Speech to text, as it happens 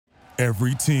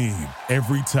Every team,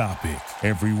 every topic,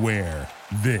 everywhere.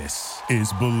 This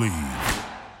is Believe.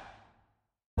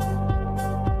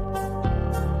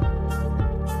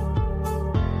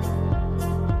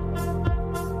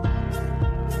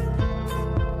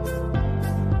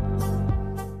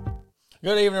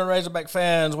 Good evening, Razorback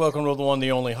fans. Welcome to the one,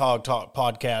 the only Hawg Talk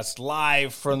podcast,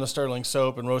 live from the Sterling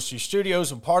Soap and Roastery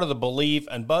Studios, and part of the Believe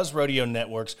and Buzz Radio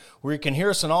networks, where you can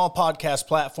hear us on all podcast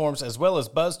platforms, as well as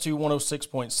Buzz 2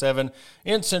 106.7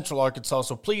 in Central Arkansas.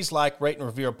 So please like, rate, and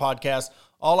review our podcast.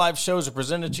 All live shows are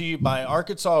presented to you by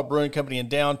Arkansas Brewing Company in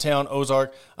downtown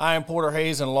Ozark. I am Porter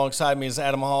Hayes, and alongside me is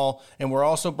Adam Hall. And we're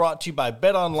also brought to you by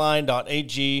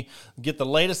betonline.ag. Get the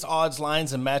latest odds,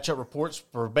 lines, and matchup reports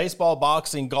for baseball,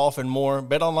 boxing, golf, and more.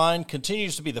 BetOnline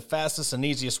continues to be the fastest and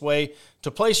easiest way to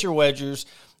place your wagers,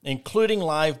 including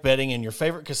live betting and your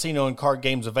favorite casino and card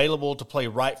games available to play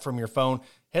right from your phone.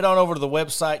 Head on over to the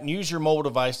website and use your mobile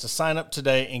device to sign up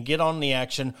today and get on the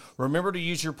action. Remember to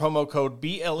use your promo code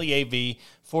BLEAV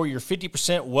for your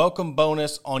 50% welcome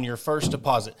bonus on your first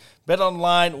deposit. Bet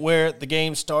online where the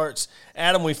game starts.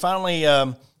 Adam, we finally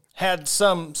had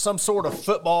some sort of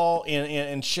football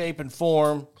in shape and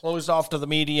form, closed off to the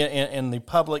media and the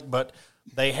public, but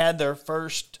they had their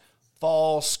first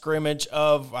fall scrimmage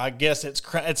of, I guess it's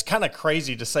kind of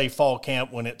crazy to say fall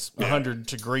camp when it's 100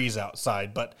 degrees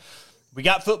outside, but we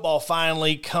got football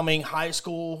finally coming. High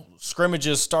school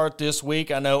scrimmages start this week.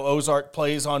 I know Ozark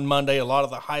plays on Monday. A lot of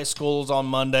the high schools on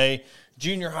Monday.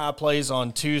 Junior high plays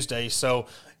on Tuesday. So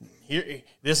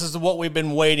this is what we've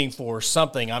been waiting for,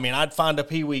 something. I mean, I'd find a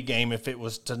Pee Wee game if it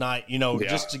was tonight,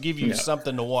 just to give you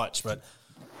something to watch. But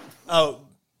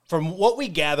from what we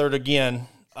gathered, again,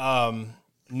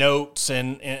 notes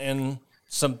and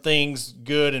some things,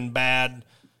 good and bad,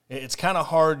 it's kind of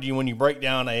hard when you break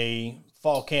down a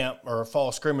fall camp or a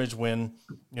fall scrimmage when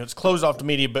it's closed off to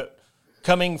media, but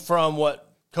coming from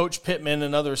what Coach Pittman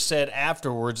and others said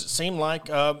afterwards, it seemed like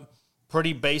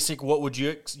pretty basic. What would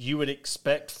you would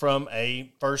expect from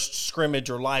a first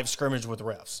scrimmage or live scrimmage with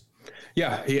refs?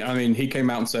 Yeah, he came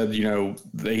out and said,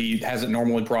 he hasn't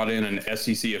normally brought in an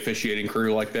SEC officiating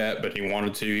crew like that, but he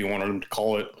wanted them to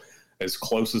call it as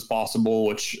close as possible,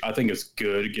 which I think is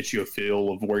good. It gets you a feel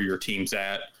of where your team's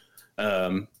at.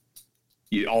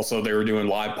 Also, they were doing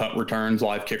live punt returns,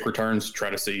 live kick returns, to try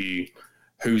to see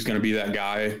who's going to be that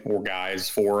guy or guys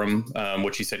for him,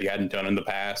 which he said he hadn't done in the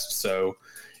past. So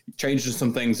changes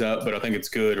some things up, but I think it's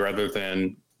good rather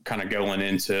than kind of going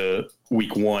into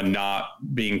week one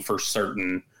not being for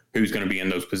certain who's going to be in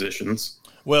those positions.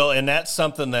 Well, and that's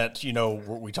something that,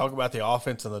 we talk about the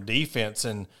offense and the defense,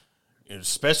 and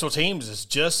special teams is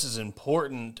just as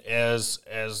important as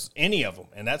any of them,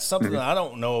 and that's something that I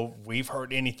don't know we've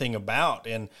heard anything about.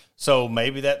 And so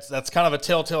maybe that's kind of a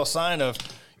telltale sign of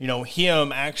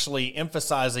him actually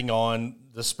emphasizing on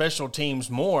the special teams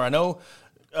more. I know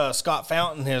Scott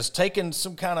Fountain has taken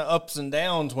some kind of ups and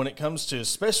downs when it comes to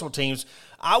special teams.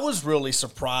 I was really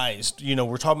surprised.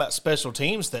 We're talking about special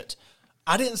teams that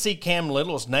I didn't see Cam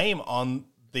Little's name on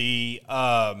the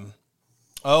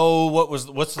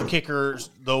what's the kicker?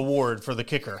 The award for the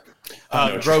kicker,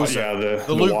 Groza,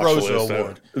 the Luke Groza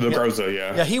award, the Groza,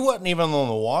 yeah. He wasn't even on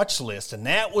the watch list, and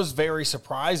that was very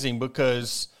surprising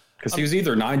because he was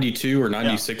either 92 or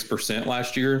 96%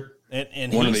 last year,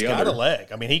 and he's got a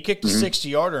leg. I mean, he kicked a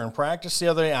 60-yarder in practice the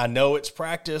other day. I know it's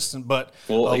practice, but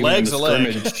a leg's a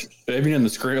leg. Even in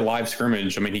the live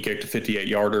scrimmage, he kicked a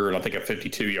 58-yarder and I think a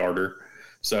 52-yarder.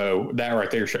 So that right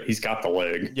there, he's got the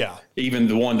leg. Yeah. Even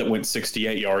the one that went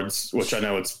 68 yards, which I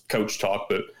know it's coach talk,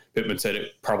 but Pittman said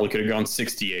it probably could have gone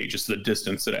 68, just the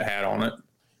distance that it had on it.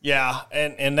 Yeah,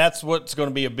 and that's what's going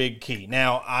to be a big key.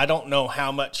 Now, I don't know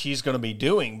how much he's going to be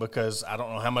doing because I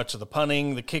don't know how much of the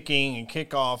punting, the kicking, and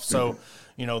kickoff. So,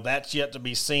 that's yet to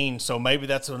be seen. So maybe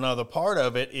that's another part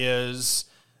of it is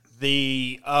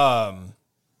the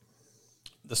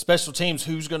special teams,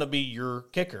 who's going to be your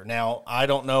kicker. Now, I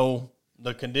don't know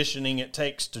the conditioning it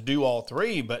takes to do all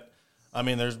three, but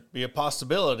there's be a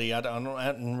possibility. I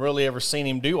haven't really ever seen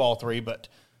him do all three, but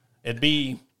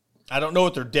I don't know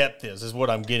what their depth is what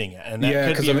I'm getting at, and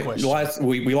that could be a question.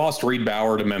 We lost Reed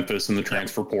Bauer to Memphis in the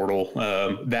transfer portal.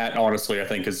 That honestly, I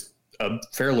think, is a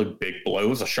fairly big blow. It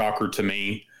was a shocker to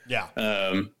me. Yeah.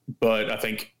 But I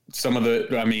think some of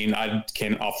I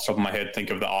can't off the top of my head think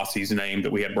of the Aussie's name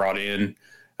that we had brought in.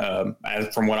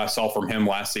 As from what I saw from him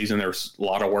last season, there's a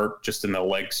lot of work just in the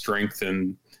leg strength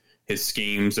and his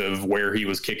schemes of where he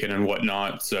was kicking and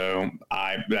whatnot. So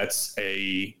that's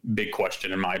a big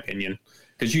question in my opinion,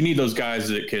 because you need those guys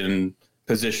that can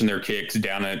position their kicks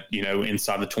down at,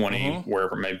 inside the 20,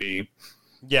 wherever it may be.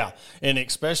 Yeah, and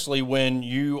especially when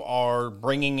you are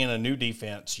bringing in a new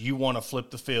defense, you want to flip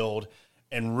the field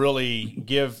and really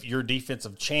give your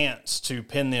defensive chance to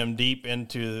pin them deep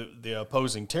into the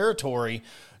opposing territory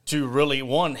to really,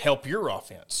 one, help your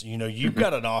offense. You know, you've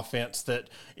got an offense that,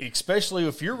 especially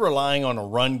if you're relying on a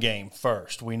run game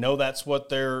first, we know that's what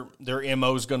their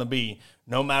MO is going to be,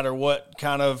 no matter what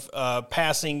kind of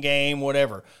passing game,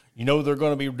 whatever. You know they're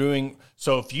going to be doing –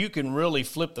 so if you can really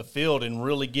flip the field and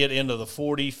really get into the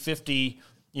 40, 50,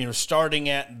 you know, starting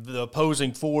at the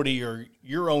opposing 40 or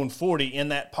your own 40 in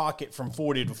that pocket from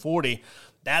 40 to 40,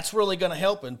 that's really going to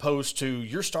help opposed to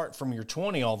you're starting from your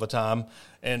 20 all the time.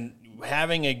 And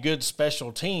having a good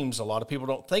special teams, a lot of people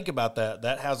don't think about that.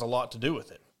 That has a lot to do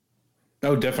with it.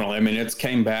 Oh, definitely. I mean, it's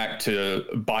came back to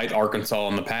bite Arkansas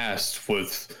in the past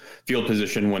with field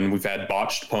position when we've had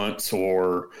botched punts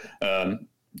or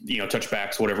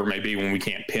touchbacks, whatever it may be, when we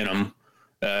can't pin them.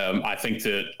 I think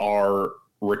that our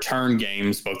return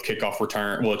games, both kickoff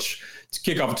return, it's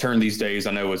kickoff return these days,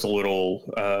 I know is a little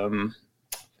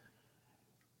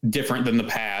different than the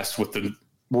past with the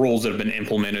rules that have been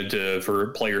implemented for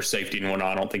player safety and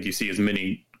whatnot. I don't think you see as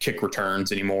many kick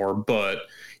returns anymore, but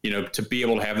to be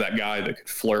able to have that guy that could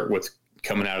flirt with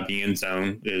coming out of the end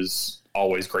zone is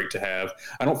always great to have.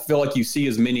 I don't feel like you see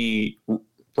as many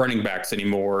running backs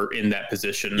anymore in that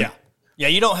position. Yeah,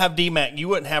 you don't have D-Mac. You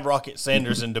wouldn't have Rocket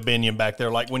Sanders and Dominion back there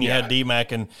like when you had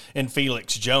D-Mac and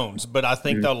Felix Jones. But I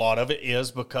think a lot of it is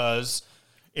because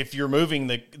if you're moving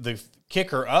the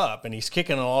kicker up and he's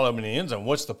kicking a lot of them in the end zone,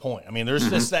 what's the point? I mean, there's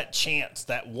just that chance,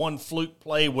 that one fluke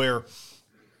play where,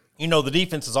 the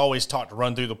defense is always taught to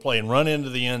run through the play and run into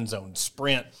the end zone,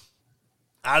 sprint.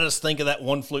 I just think of that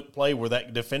one fluke play where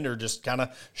that defender just kind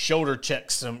of shoulder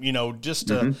checks him,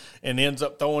 and ends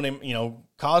up throwing him,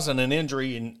 causing an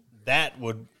injury. And that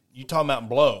would, you talking about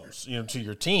blows, to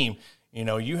your team.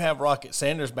 You have Rocket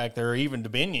Sanders back there, or even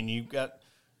Dominion. You've got,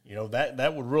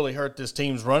 that would really hurt this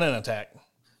team's running attack.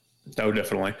 Oh,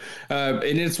 definitely. And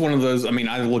it's one of those,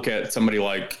 I look at somebody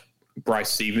like Bryce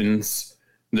Stevens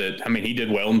that, he did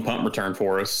well in punt return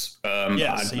for us.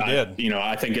 Yes, he did.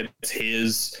 I think it's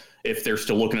his, if they're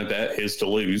still looking at that, his to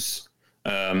lose.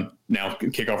 Now,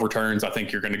 kickoff returns, I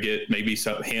think you're going to get maybe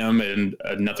him and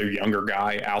another younger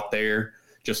guy out there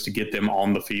just to get them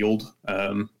on the field.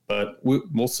 But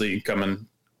we'll see coming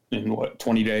in,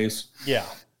 20 days? Yeah.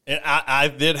 And I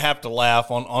did have to laugh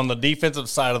on the defensive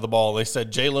side of the ball. They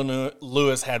said Jalen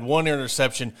Lewis had one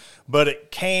interception, but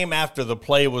it came after the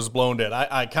play was blown dead.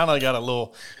 I kind of got a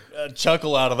little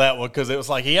chuckle out of that one because it was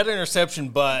like he had an interception,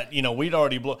 but, we'd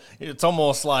already blown. It's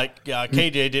almost like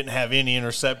KJ didn't have any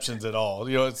interceptions at all.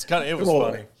 It's it was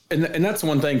funny. And that's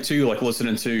one thing, too, like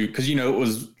listening to, because, it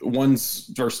was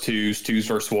ones versus twos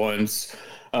versus ones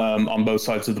on both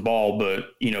sides of the ball.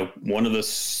 But, one of the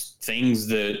things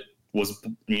that was,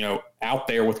 out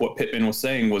there with what Pittman was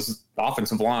saying was the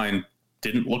offensive line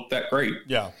didn't look that great.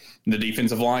 Yeah. The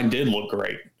defensive line did look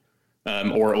great,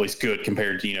 or at least good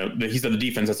compared to, he said the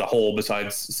defense as a whole,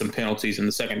 besides some penalties in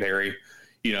the secondary,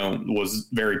 was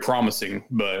very promising.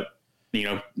 But,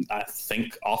 I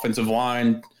think offensive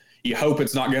line, you hope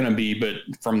it's not going to be, but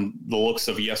from the looks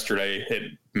of yesterday,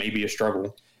 it may be a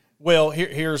struggle. Well,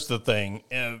 here's the thing.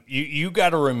 You got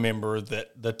to remember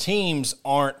that the teams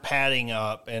aren't padding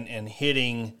up and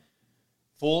hitting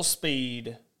full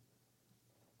speed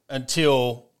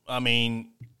until,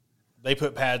 they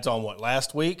put pads on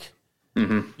last week?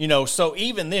 Mm-hmm. So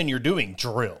even then you're doing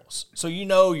drills. So,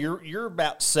 you're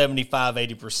about 75,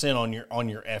 80% on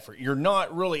your effort. You're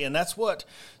not really, and that's what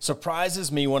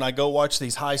surprises me when I go watch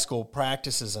these high school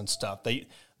practices and stuff.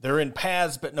 They're in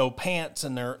pads but no pants,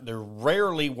 and they're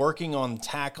rarely working on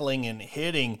tackling and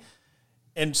hitting.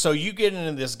 And so you get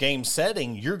into this game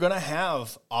setting, you're going to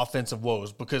have offensive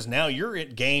woes because now you're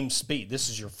at game speed. This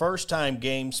is your first time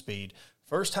game speed,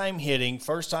 first time hitting,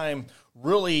 first time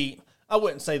really, I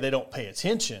wouldn't say they don't pay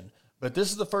attention, but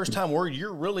this is the first time where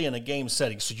you're really in a game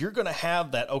setting. So you're going to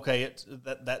have that, it's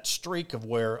that streak of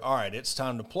where, all right, it's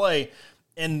time to play,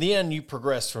 and then you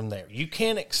progress from there. You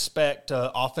can't expect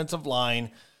offensive line,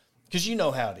 because you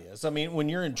know how it is. When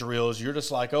you're in drills, you're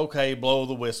just like, okay, blow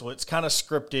the whistle. It's kind of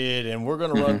scripted, and we're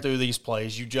going to run through these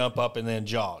plays. You jump up and then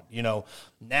jog.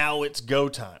 Now it's go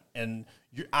time. And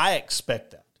I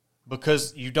expect that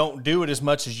because you don't do it as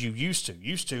much as you used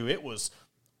to. It was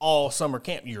all summer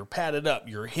camp. You're padded up.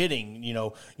 You're hitting.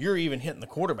 You're even hitting the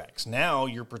quarterbacks. Now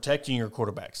you're protecting your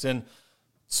quarterbacks. And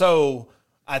so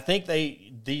I think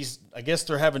I guess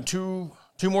they're having two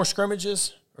more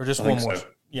scrimmages or just one more? So.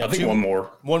 Yeah, I think one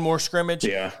more. One more scrimmage?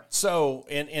 Yeah. So,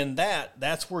 in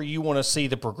that's where you want to see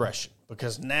the progression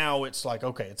because now it's like,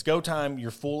 okay, it's go time.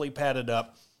 You're fully padded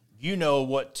up. you know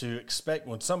what to expect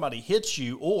when somebody hits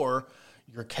you, or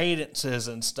your cadences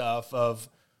and stuff of,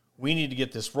 we need to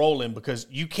get this rolling, because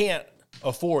you can't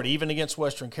afford, even against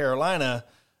Western Carolina,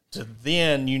 to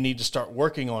then you need to start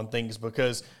working on things,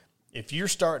 because if you're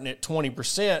starting at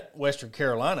 20% Western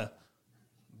Carolina,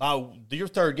 by your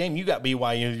third game, you got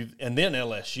BYU and then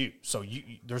LSU. So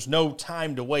there's no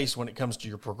time to waste when it comes to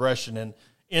your progression and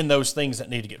in those things that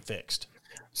need to get fixed.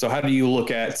 So how do you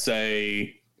look at,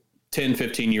 say, 10,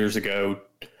 15 years ago?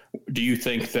 Do you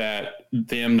think that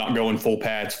them not going full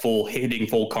pads, full hitting,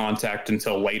 full contact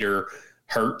until later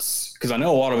hurts? Because I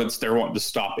know a lot of it's they're wanting to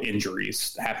stop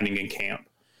injuries happening in camp.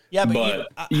 Yeah, but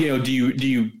do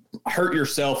you hurt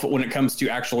yourself when it comes to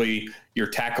actually your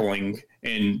tackling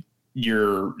and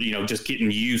you're, just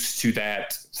getting used to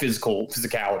that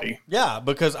physicality? Yeah,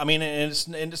 because I mean, and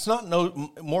it's not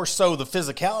no more so the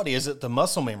physicality, is it the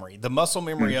muscle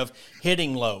memory of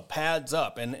hitting low, pads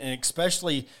up, and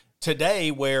especially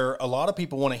today where a lot of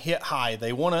people want to hit high.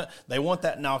 They want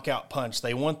that knockout punch.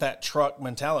 They want that truck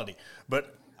mentality.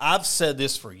 But I've said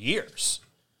this for years.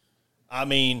 I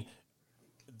mean,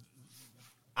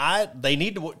 they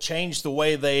need to change the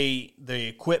way the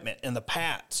equipment and the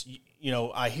pads.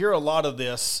 I hear a lot of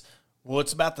this, well,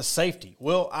 it's about the safety.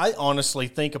 Well, I honestly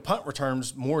think a punt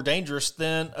return's more dangerous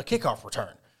than a kickoff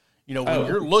return. When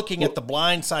you're looking at the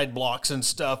blindside blocks and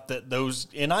stuff,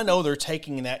 and I know they're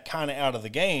taking that kind of out of the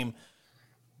game,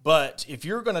 but if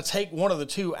you're going to take one of the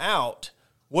two out,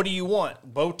 what do you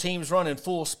want? Both teams running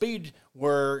full speed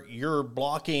where you're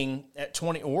blocking at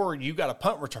 20, or you got a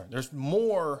punt return. There's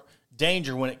more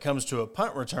danger when it comes to a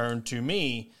punt return, to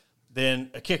me,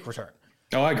 than a kick return.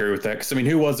 Oh, I agree with that. Because,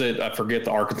 who was it? I forget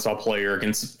the Arkansas player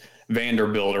against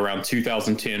Vanderbilt around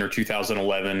 2010 or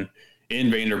 2011. In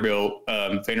Vanderbilt,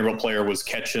 Vanderbilt player was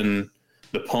catching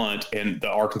the punt, and the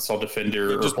Arkansas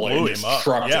defender or player just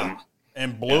trucked him.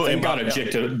 And blew him up. Got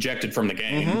ejected from the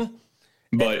game.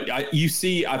 Mm-hmm. But I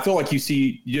feel like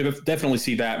you definitely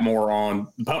see that more on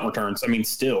punt returns.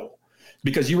 Still.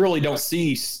 Because you really don't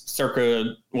see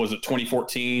circa, was it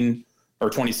 2014 or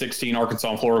 2016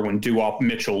 Arkansas and Florida when Duop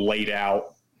Mitchell laid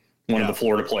out one of the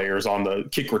Florida players on the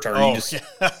kick return.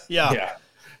 Yeah.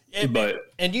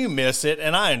 And you miss it,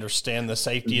 and I understand the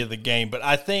safety of the game, but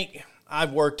I think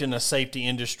I've worked in a safety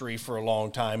industry for a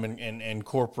long time and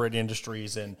corporate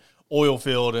industries and oil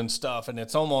field and stuff, and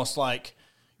it's almost like,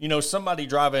 somebody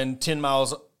driving 10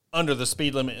 miles under the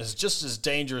speed limit is just as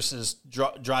dangerous as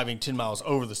driving 10 miles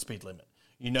over the speed limit.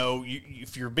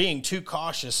 If you're being too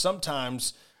cautious,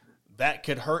 sometimes that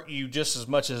could hurt you just as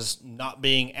much as not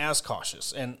being as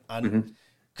cautious. And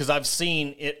because I've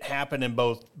seen it happen in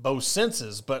both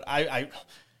senses, but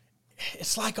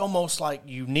it's like almost like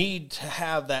you need to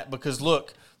have that, because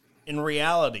look, in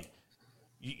reality,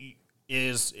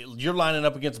 you're lining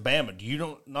up against Bama. Do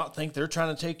you not think they're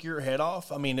trying to take your head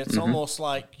off? It's almost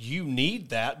like you need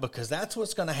that, because that's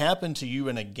what's going to happen to you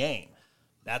in a game.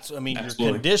 Absolutely.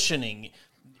 Your conditioning,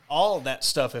 all of that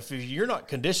stuff. If you're not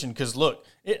conditioned, because look,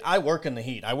 I work in the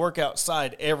heat. I work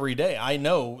outside every day. I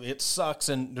know it sucks,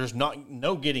 and there's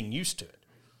no getting used to it.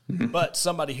 Mm-hmm. But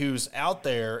somebody who's out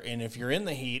there, and if you're in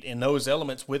the heat in those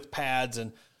elements with pads,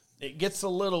 and it gets a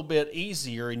little bit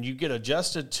easier, and you get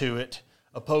adjusted to it,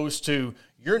 opposed to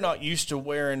you're not used to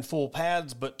wearing full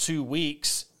pads but 2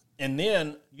 weeks, and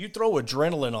then you throw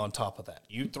adrenaline on top of that.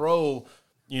 You throw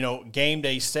game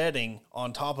day setting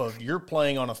on top of, you're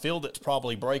playing on a field that's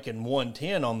probably breaking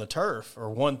 110 on the turf or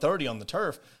 130 on the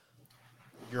turf.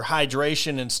 Your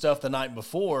hydration and stuff the night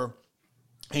before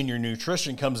and your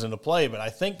nutrition comes into play. But I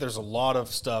think there's a lot of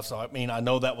stuff. So, I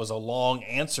know that was a long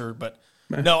answer, but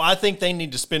no, I think they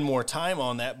need to spend more time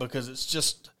on that, because it's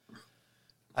just,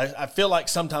 I feel like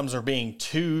sometimes they're being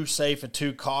too safe and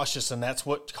too cautious, and that's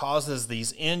what causes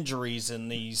these injuries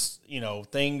and these,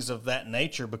 things of that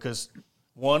nature, because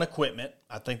equipment.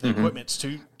 I think the equipment's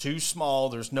too small.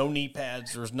 There's no knee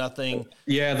pads. There's nothing.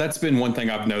 Yeah, that's been one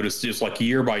thing I've noticed. Just like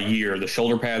year by year, the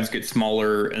shoulder pads get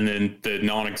smaller, and then the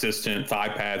non-existent thigh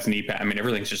pads, knee pads.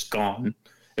 Everything's just gone.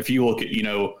 If you look at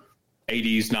 80s,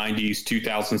 90s,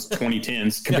 2000s,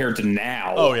 2010s compared to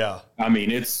now,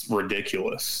 it's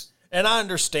ridiculous. And I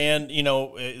understand,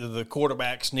 the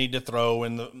quarterbacks need to throw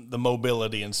and the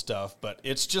mobility and stuff, but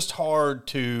it's just hard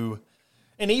to.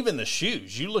 And even the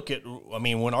shoes, you look at,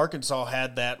 when Arkansas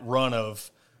had that run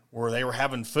of where they were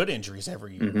having foot injuries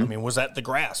every year. Was that the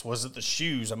grass? Was it the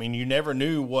shoes? You never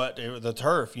knew the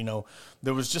turf,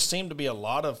 there was just seemed to be a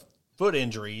lot of foot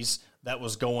injuries that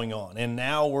was going on. And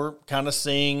now we're kind of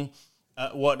seeing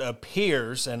what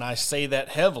appears, and I say that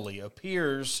heavily,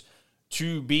 appears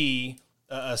to be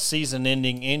a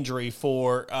season-ending injury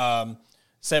for Sam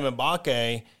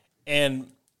Mbake.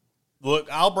 And Look,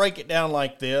 I'll break it down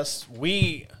like this.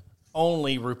 We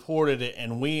only reported it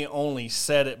and we only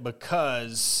said it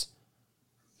because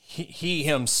he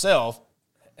himself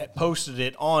posted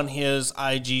it on his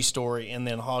IG story, and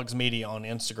then Hogs Media on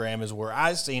Instagram is where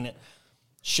I seen it,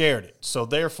 shared it. So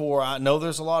therefore, I know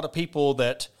there's a lot of people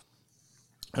that,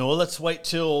 well, let's wait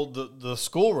till the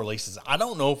school releases. I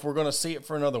don't know if we're going to see it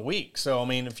for another week. So, I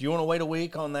mean, if you want to wait a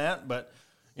week on that, but,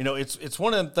 you know, it's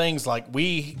one of the things like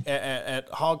we at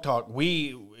Hawg Talk,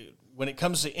 when it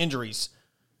comes to injuries,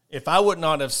 if I would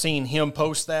not have seen him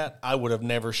post that, I would have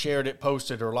never shared it,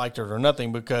 posted, or liked it or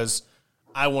nothing, because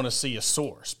I want to see a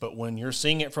source. But when you're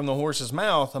seeing it from the horse's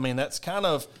mouth, I mean, that's kind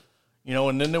of, you know,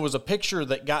 and then there was a picture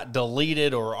that got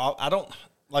deleted, or I don't,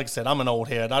 like I said, I'm an old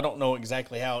head. I don't know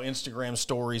exactly how Instagram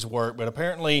stories work, but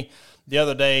apparently the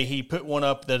other day he put one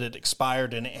up that had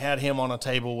expired and it had him on a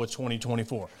table with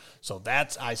 2024. So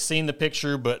I seen the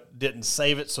picture but didn't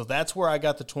save it. So that's where I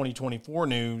got the 2024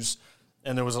 news,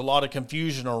 and there was a lot of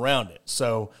confusion around it.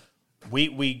 So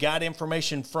we got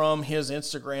information from his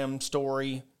Instagram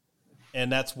story, and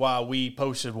that's why we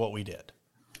posted what we did.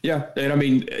 Yeah. And I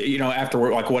mean, you know,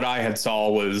 afterward, like what I had saw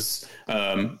was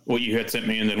what you had sent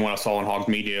me, and then what I saw on Hawg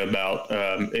Media about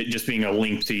it just being a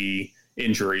lengthy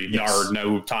injury, yes, or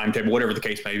no timetable, whatever the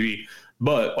case may be.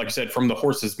 But like I said, from the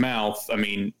horse's mouth, I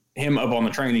mean, him up on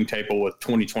the training table with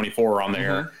 2024 on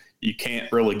there, mm-hmm, you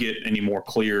can't really get any more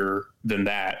clear than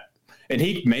that. And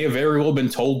he may have very well been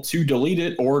told to delete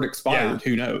it, or it expired. Yeah.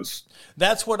 Who knows?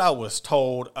 That's what I was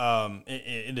told.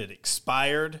 It had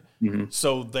expired. Mm-hmm.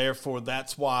 So therefore,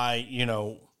 that's why, you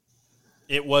know,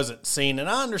 it wasn't seen. And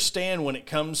I understand when it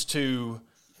comes to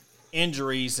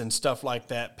injuries and stuff like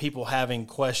that, people having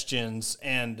questions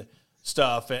and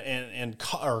stuff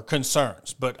or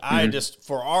concerns. But mm-hmm, I just,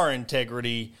 for our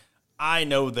integrity, I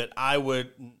know that I would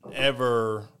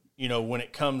ever, you know, when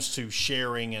it comes to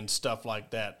sharing and stuff like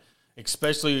that,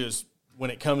 especially as when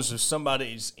it comes to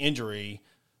somebody's injury,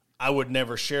 I would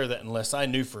never share that unless I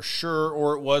knew for sure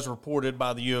or it was reported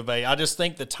by the U of A. I just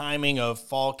think the timing of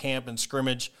fall camp and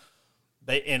scrimmage,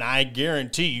 and I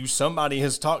guarantee you somebody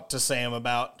has talked to Sam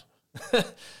about,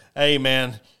 hey,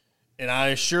 man, and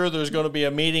I'm sure there's going to be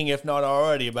a meeting, if not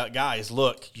already, about, guys,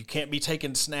 look, you can't be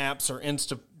taking snaps or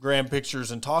Instagram pictures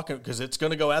and talking, because it's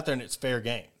going to go out there and it's fair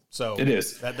game. So it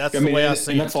is. That's the way I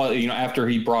see it. And that's why, you know, after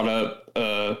he brought up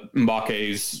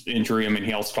Mbake's injury, I mean,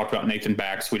 he also talked about Nathan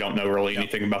Bax. We don't know really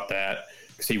anything about that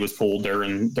because he was pulled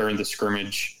during the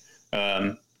scrimmage.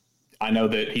 I know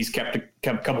that he's kept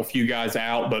a couple few guys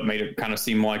out, but made it kind of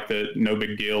seem like that no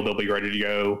big deal. They'll be ready to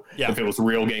go. Yeah. If it was a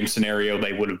real game scenario,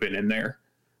 they would have been in there.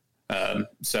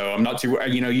 So I'm not too,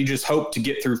 you know, you just hope to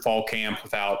get through fall camp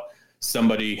without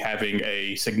somebody having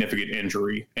a significant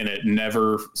injury, and it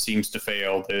never seems to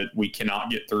fail that we cannot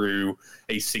get through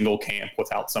a single camp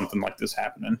without something like this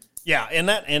happening. Yeah.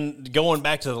 And going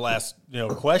back to the last, you know,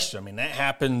 question, I mean, that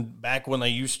happened back when they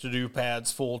used to do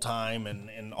pads full time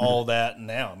and all that. And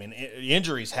now, I mean,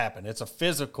 injuries happen. It's a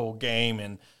physical game.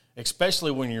 And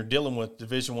especially when you're dealing with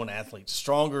Division I athletes,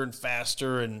 stronger and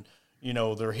faster, and, you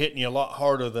know, they're hitting you a lot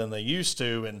harder than they used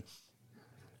to. And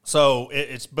so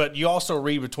but you also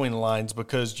read between the lines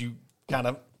because you kind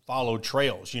of follow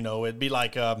trails. You know, it'd be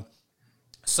like,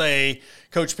 say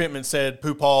Coach Pittman said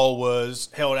Pupal was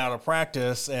held out of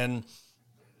practice, and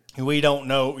we don't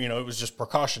know, you know, it was just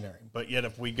precautionary. But yet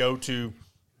if we go to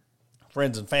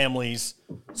friends and families'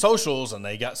 socials and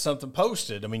they got something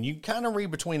posted, I mean, you kind of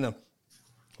read between the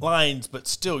lines, but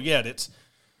still yet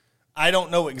I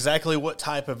don't know exactly what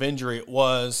type of injury it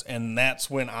was, and that's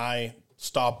when I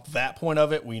stop that point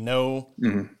of it. We know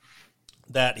mm-hmm,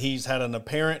 that he's had an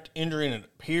apparent injury, and it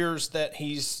appears that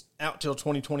he's out till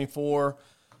 2024,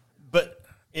 but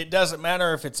it doesn't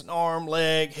matter if it's an arm,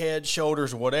 leg, head,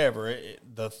 shoulders, or whatever.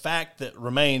 The fact that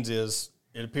remains is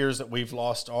it appears that we've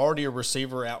lost already a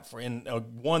receiver out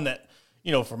one that,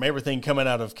 you know, from everything coming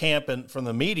out of camp and from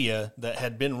the media, that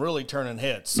had been really turning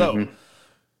heads. So mm-hmm,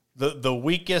 the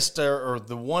weakest or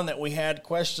the one that we had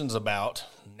questions about,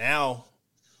 now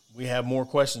we have more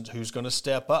questions. Who's going to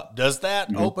step up? Does that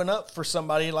mm-hmm, open up for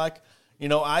somebody like, you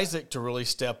know, Isaac to really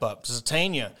step up?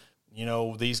 Zatania, you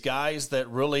know, these guys that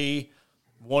really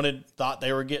thought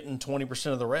they were getting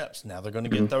 20% of the reps. Now they're going to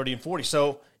get mm-hmm, 30 and 40.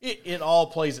 So it all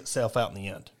plays itself out in the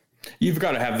end. You've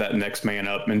got to have that next man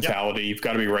up mentality. Yep. You've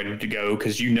got to be ready to go,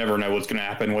 because you never know what's going to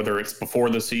happen, whether it's before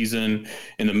the season,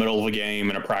 in the middle of a game,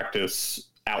 in a practice,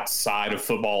 outside of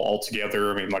football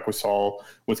altogether. I mean, like we saw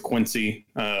with Quincy.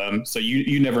 So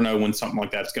you never know when something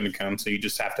like that's going to come. So you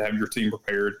just have to have your team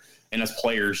prepared. And as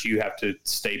players, you have to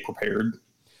stay prepared.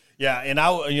 Yeah. And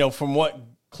you know, from what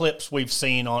clips we've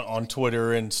seen on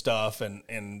Twitter and stuff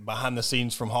and behind the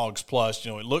scenes from Hogs Plus,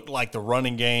 it looked like the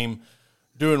running game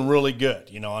doing really good.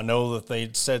 I know that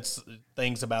they'd said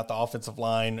things about the offensive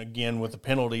line, again, with the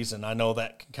penalties, and I know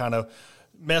that can kind of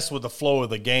mess with the flow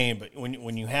of the game. But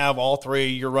when you have all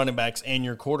three of your running backs and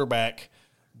your quarterback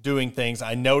doing things,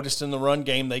 I noticed in the run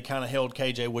game they kind of held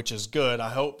KJ, which is good. I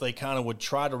hope they kind of would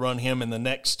try to run him in the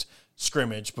next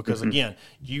scrimmage because, again,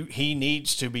 he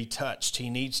needs to be touched.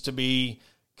 He needs to be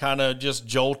kind of just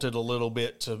jolted a little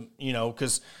bit to,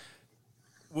 because –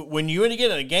 when you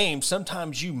get in a game,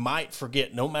 sometimes you might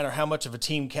forget, no matter how much of a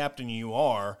team captain you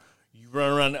are, you run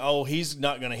around, oh, he's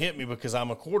not going to hit me because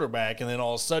I'm a quarterback, and then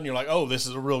all of a sudden you're like, oh, this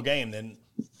is a real game, then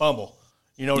fumble.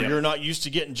 You're not used to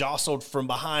getting jostled from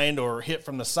behind or hit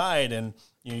from the side, and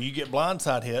you get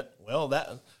blindside hit, well,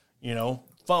 that,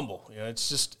 fumble. It's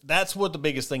just that's what the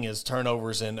biggest thing is,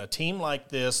 turnovers. And a team like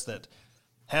this that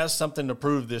has something to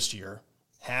prove this year,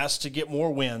 has to get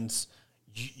more wins,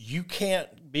 you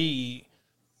can't be –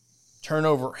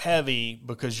 turnover heavy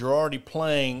because you're already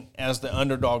playing as the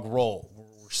underdog role.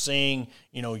 We're seeing,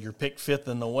 you're picked fifth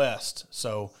in the West.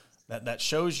 So that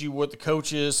shows you what the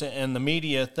coaches and the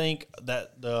media think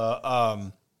that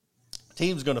the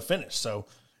team's going to finish. So,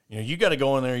 you got to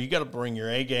go in there. You got to bring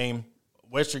your A game.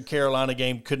 Western Carolina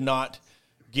game could not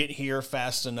get here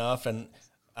fast enough. And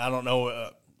I don't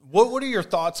know. What are your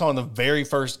thoughts on the very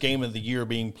first game of the year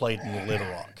being played in Little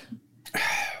Rock?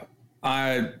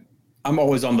 I'm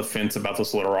always on the fence about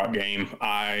this Little Rock game.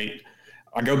 I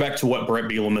go back to what Brett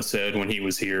Bielema said when he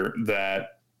was here,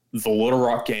 that the Little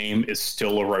Rock game is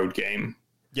still a road game.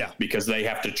 Yeah. Because they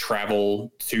have to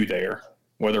travel to there.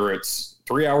 Whether it's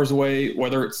 3 hours away,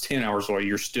 whether it's 10 hours away,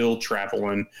 you're still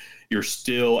traveling. You're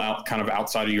still kind of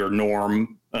outside of your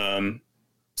norm.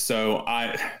 So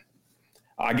I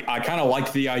kind of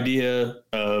like the idea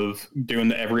of doing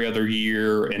the every other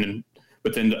year,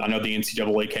 but then I know the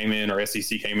NCAA came in or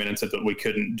SEC came in and said that we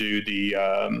couldn't do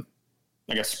the,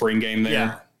 spring game there.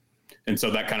 Yeah. And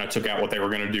so that kind of took out what they were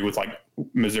going to do with like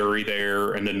Missouri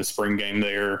there and then the spring game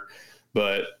there.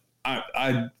 But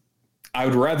I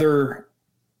would rather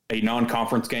a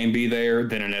non-conference game be there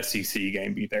than an SEC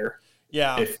game be there.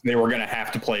 Yeah. If they were going to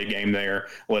have to play a game there,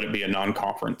 let it be a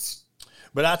non-conference.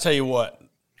 But I tell you what,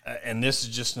 and this is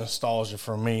just nostalgia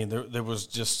for me, there was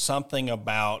just something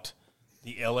about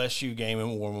the LSU game in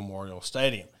War Memorial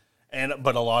Stadium.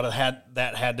 But a lot of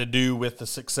that had to do with the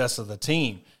success of the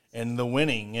team and the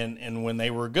winning. And when they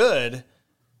were good,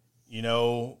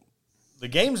 the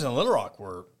games in Little Rock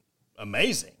were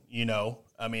amazing,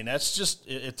 I mean, that's just –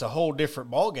 it's a whole different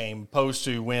ball game opposed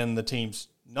to when the team's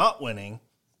not winning.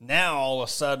 Now, all of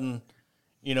a sudden,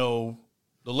 the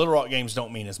Little Rock games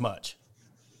don't mean as much.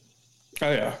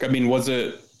 Oh, yeah. I mean, was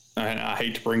it – I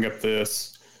hate to bring up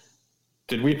this –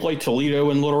 did we play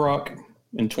Toledo in Little Rock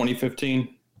in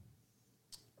 2015?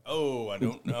 Oh, I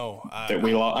don't know.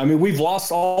 We've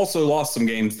also lost some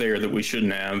games there that we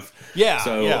shouldn't have. Yeah.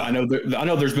 So yeah. I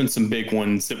know there's been some big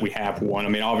ones that we have won. I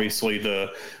memean, obviously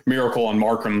the Miracle on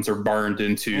Markham's are burned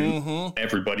into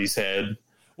everybody's head.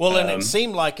 Well, and it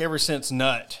seemed like ever since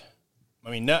Nutt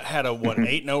had a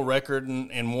 8-0 record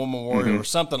in War Memorial or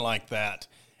something like that.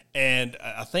 And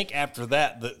I think after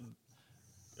that,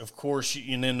 of course,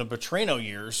 in the Petrino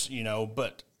years,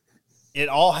 but it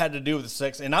all had to do with the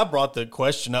sex. And I brought the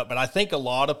question up, but I think a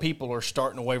lot of people are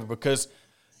starting to waver because,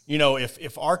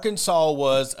 if Arkansas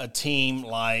was a team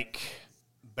like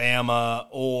Bama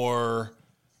or,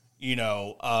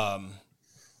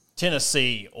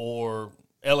 Tennessee or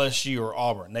LSU or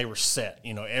Auburn, they were set.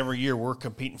 Every year we're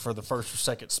competing for the first or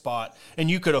second spot, and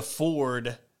you could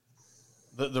afford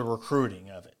the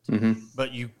recruiting of it.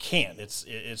 But you can't.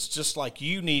 It's just like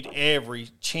you need every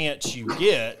chance you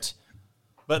get.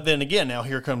 But then again, now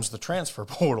here comes the transfer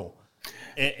portal.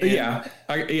 And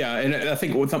I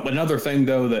think another thing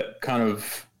though that kind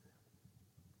of,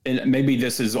 and maybe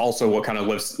this is also what kind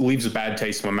of leaves a bad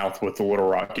taste in my mouth with the Little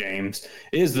Rock games,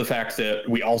 is the fact that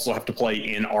we also have to play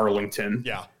in Arlington.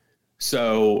 Yeah.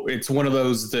 So it's one of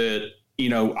those that,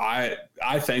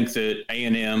 I think that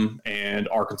A&M and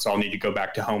Arkansas need to go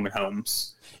back to home and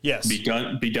homes. Yes. Be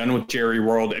done with Jerry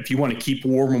World. If you want to keep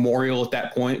War Memorial at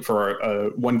that point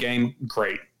for one game,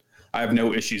 great. I have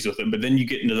no issues with it. But then you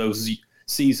get into those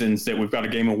seasons that we've got a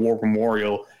game of War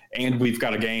Memorial and we've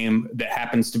got a game that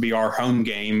happens to be our home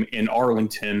game in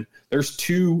Arlington. There's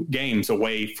 2 games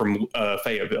away from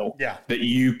Fayetteville that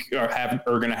you are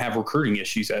going to have recruiting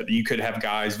issues at. You could have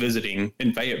guys visiting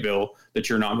in Fayetteville that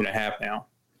you're not going to have now.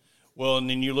 Well, and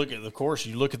then you look at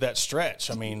that stretch,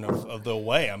 of the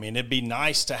away. It'd be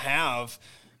nice to have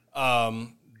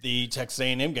the Texas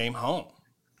A&M game home,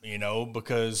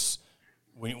 because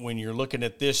when you're looking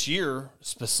at this year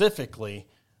specifically,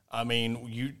 I mean,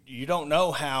 you don't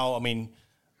know how. I mean,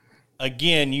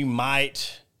 again, you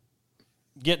might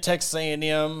get Texas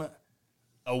A&M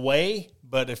away,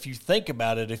 but if you think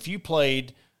about it, if you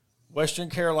played Western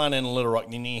Carolina and Little Rock,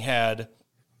 then you had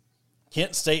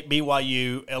Kent State,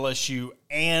 BYU, LSU,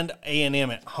 and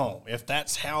A&M at home. If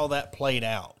that's how that played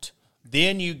out,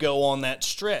 then you go on that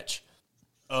stretch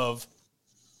of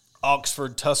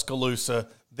Oxford, Tuscaloosa.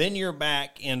 Then you're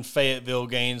back in Fayetteville,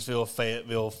 Gainesville,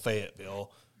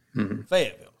 Fayetteville.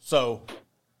 So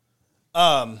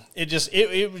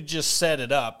it would just set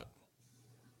it up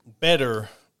better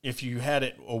if you had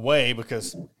it away,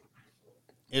 because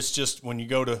it's just when you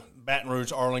go to Baton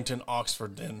Rouge, Arlington,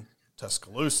 Oxford, then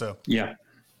Tuscaloosa. Yeah.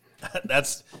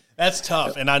 That's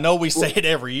tough. And I know we say it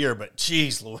every year, but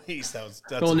geez Louise, that's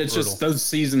well, and it's brutal. just those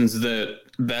seasons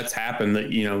that's happened,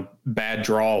 that, bad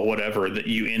draw, whatever, that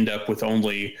you end up with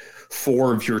only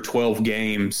 4 of your 12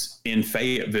 games in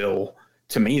Fayetteville.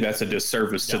 To me, that's a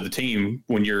disservice to the team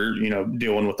when you're,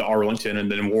 dealing with the Arlington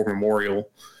and then War Memorial.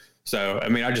 So, I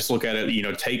mean, I just look at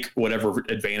it, take whatever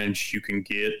advantage you can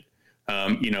get.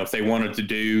 If they wanted to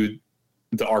do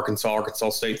the Arkansas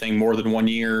State thing more than 1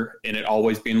 year and it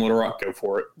always be in Little Rock, go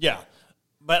for it. Yeah.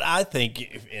 But I think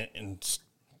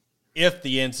if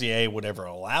the NCAA would ever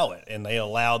allow it and they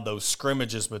allowed those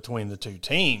scrimmages between the two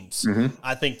teams,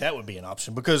 I think that would be an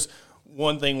option, because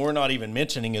one thing we're not even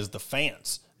mentioning is the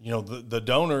fans. The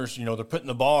donors, they're putting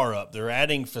the bar up, they're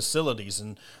adding facilities,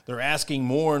 and they're asking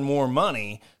more and more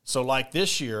money. So like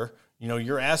this year,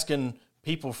 you're asking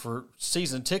people for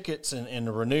season tickets and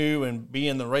to renew and be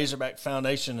in the Razorback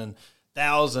Foundation, and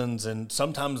thousands and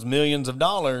sometimes millions of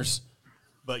dollars.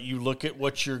 But you look at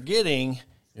what you're getting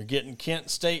Kent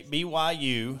State,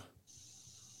 BYU,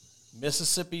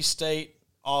 Mississippi State,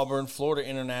 Auburn, Florida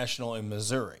International, and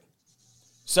Missouri.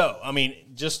 So, I mean,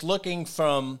 just looking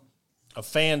from a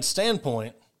fan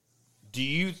standpoint, do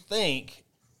you think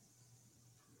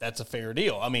that's a fair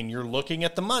deal? I mean, you're looking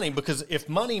at the money, because if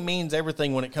money means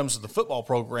everything when it comes to the football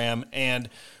program, and,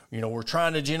 we're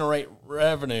trying to generate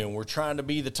revenue and we're trying to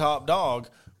be the top dog,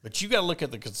 but you got to look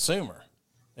at the consumer.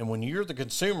 And when you're the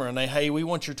consumer and hey, we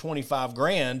want your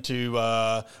 $25,000 to,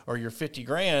 or your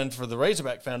 $50,000 for the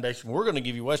Razorback Foundation, we're going to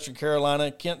give you Western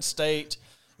Carolina, Kent State.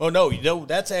 Oh no,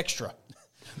 that's extra.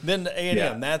 Then the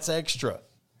A&M, that's extra.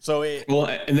 So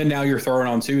and then now you're throwing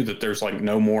on too that there's like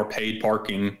no more paid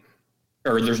parking,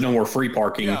 or there's no more free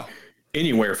parking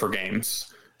anywhere for games.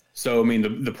 So I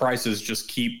mean, the prices just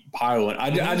keep piling.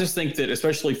 I just think that,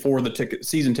 especially for the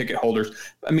season ticket holders,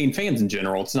 I mean, fans in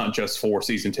general, it's not just for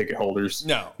season ticket holders.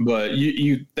 No, but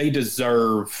they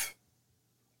deserve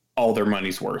all their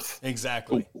money's worth.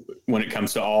 Exactly. When it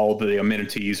comes to all the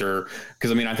amenities,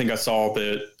 because I mean, I think I saw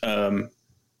that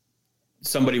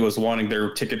somebody was wanting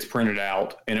their tickets printed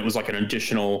out, and it was like an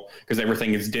additional, because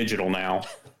everything is digital now,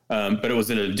 but it was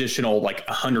an additional like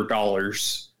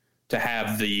 $100 to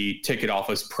have the ticket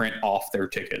office print off their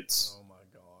tickets. Oh my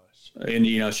gosh! And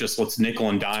it's just, let's nickel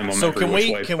and dime them. So can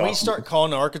we start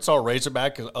calling the Arkansas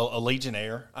Razorback a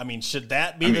Legionnaire? I mean, should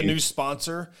that be the new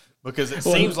sponsor? Because it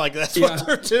seems like that's what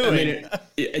they're doing. I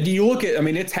mean, do you look at? I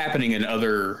mean, it's happening in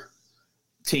other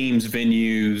teams,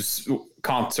 venues,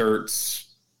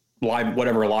 concerts, live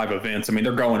events. I mean,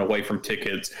 they're going away from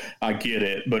tickets. I get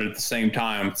it, but at the same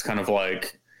time, it's kind of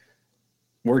like,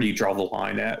 where do you draw the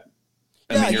line at?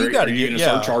 I mean, are you going to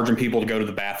start charging people to go to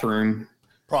the bathroom?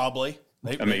 Probably.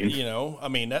 It's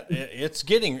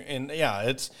getting,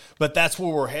 but that's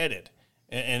where we're headed,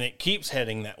 and it keeps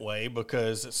heading that way,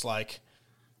 because it's like,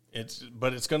 it's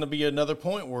going to be another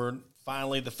point where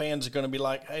finally the fans are going to be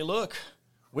like, hey, look,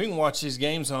 we can watch these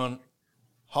games on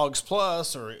Hogs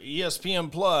Plus or ESPN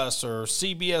Plus or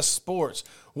CBS Sports.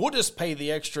 We'll just pay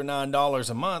the extra $9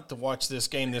 a month to watch this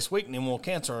game this week, and then we'll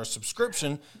cancel our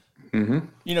subscription.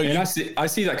 Mm-hmm. I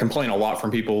see that complaint a lot from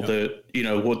people that,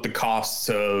 what the costs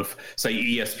of, say,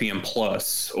 ESPN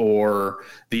Plus or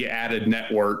the added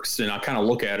networks. And I kind of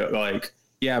look at it like,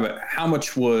 yeah, but how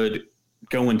much would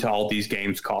go into all these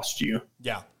games cost you?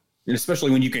 Yeah. And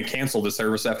especially when you can cancel the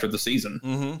service after the season.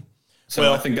 Mm-hmm.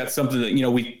 So I think that's something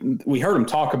that, we heard them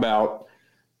talk about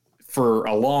for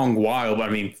a long while, but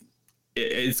I mean,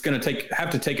 it's going to have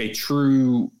to take a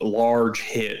true large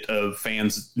hit of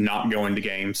fans not going to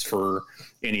games for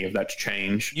any of that to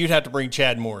change. You'd have to bring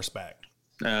Chad Morris back.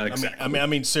 Exactly. I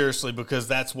mean, seriously, because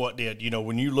that's what did.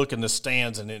 When you look in the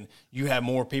stands and then you have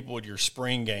more people at your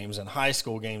spring games and high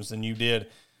school games than you did.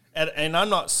 And I'm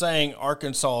not saying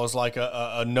Arkansas is like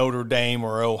a Notre Dame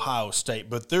or Ohio State,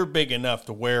 but they're big enough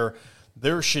to where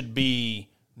there should be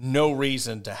no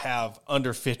reason to have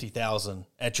under 50,000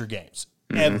 at your games.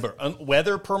 ever,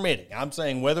 weather permitting. I'm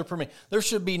saying weather permitting. There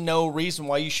should be no reason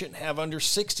why you shouldn't have under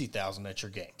 60,000 at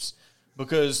your games,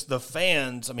 because the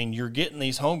fans, I mean, you're getting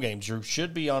these home games. You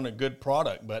should be on a good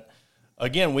product. But,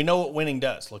 again, we know what winning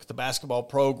does. Look at the basketball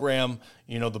program,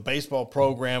 the baseball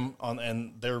program,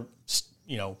 and they're,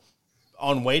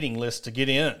 on waiting lists to get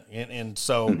in. And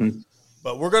so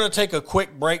but we're going to take a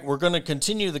quick break. We're going to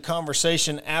continue the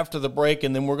conversation after the break,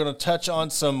 and then we're going to touch on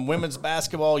some women's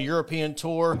basketball, European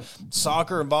tour,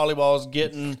 soccer, and volleyball is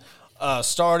getting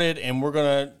started, and we're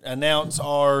going to announce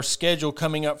our schedule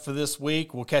coming up for this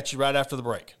week. We'll catch you right after the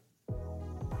break.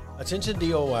 Attention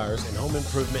DIYers and home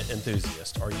improvement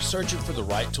enthusiasts. Are you searching for the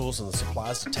right tools and the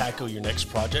supplies to tackle your next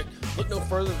project? Look no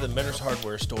further than Mentor's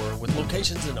Hardware Store. With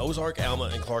locations in Ozark,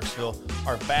 Alma, and Clarksville,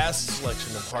 our vast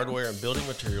selection of hardware and building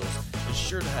materials is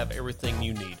sure to have everything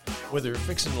you need, whether you're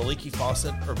fixing a leaky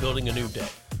faucet or building a new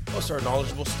deck. Plus, our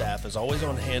knowledgeable staff is always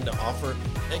on hand to offer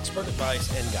expert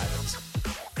advice and guidance.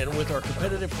 And with our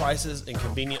competitive prices and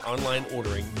convenient online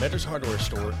ordering, Mentor's Hardware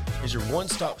Store is your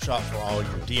one-stop shop for all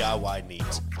your DIY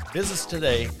needs. Visit us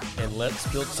today, and let's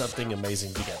build something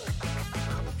amazing together.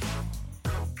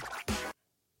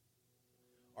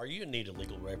 Are you in need of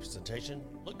legal representation?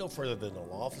 Look no further than the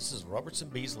law offices of Robertson,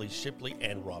 Beasley, Shipley,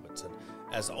 and Robinson.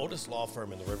 As the oldest law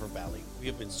firm in the River Valley, we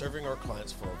have been serving our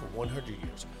clients for over 100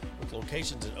 years, with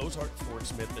locations in Ozark, Fort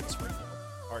Smith, and Springfield.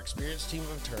 Our experienced team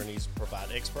of attorneys provide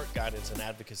expert guidance and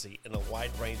advocacy in a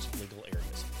wide range of legal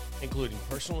areas, including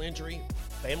personal injury,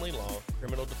 family law,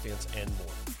 criminal defense, and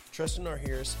more. Trust in our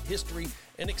history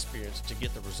and experience to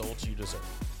get the results you deserve.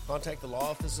 Contact the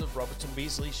law offices of Robertson,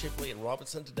 Beasley, Shipley, and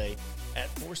Robinson today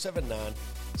at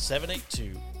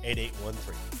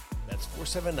 479-782-8813. That's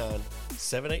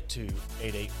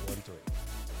 479-782-8813.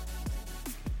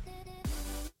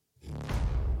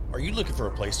 Are you looking for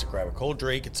a place to grab a cold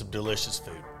drink and some delicious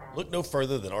food? Look no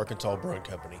further than Arkansas Brewing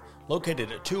Company.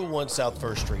 Located at 201 South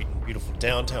 1st Street in beautiful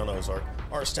downtown Ozark,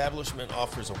 our establishment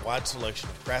offers a wide selection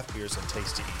of craft beers and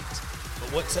tasty eats.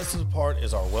 But what sets us apart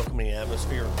is our welcoming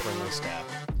atmosphere and friendly staff.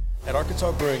 At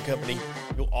Arkansas Brewing Company,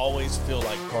 you'll always feel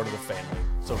like part of the family.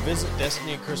 So visit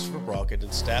Destiny and Christopher Brockett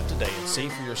and staff today and see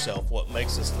for yourself what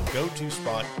makes us the go-to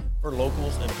spot for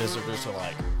locals and visitors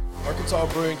alike. Arkansas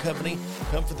Brewing Company,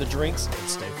 come for the drinks and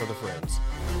stay for the friends.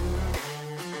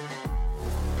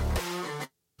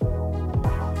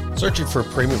 Searching for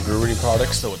premium brewery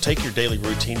products that will take your daily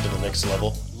routine to the next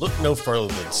level? Look no further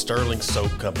than Sterling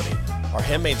Soap Company. Our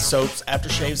handmade soaps,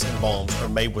 aftershaves, and balms are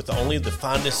made with only the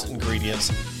finest ingredients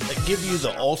that give you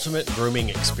the ultimate grooming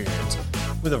experience.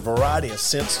 With a variety of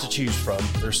scents to choose from,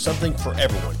 there's something for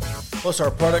everyone. Plus,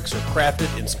 our products are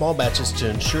crafted in small batches to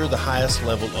ensure the highest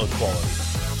level of quality.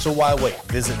 So why wait?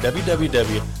 Visit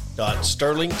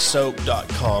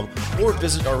www.sterlingsoap.com or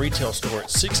visit our retail store at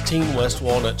 16 West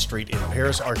Walnut Street in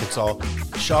Paris, Arkansas.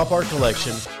 Shop our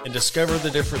collection and discover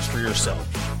the difference for yourself.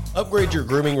 Upgrade your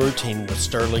grooming routine with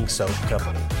Sterling Soap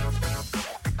Company.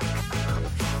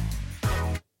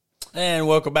 And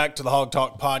welcome back to the Hawg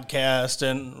Talk podcast.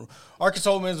 And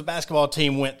Arkansas women's basketball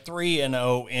team went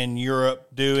 3-0 in Europe,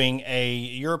 doing a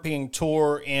European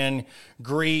tour in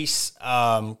Greece,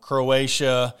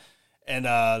 Croatia,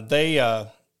 and they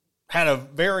had a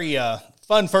very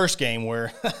fun first game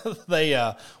where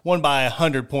they won by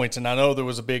 100 points. And I know there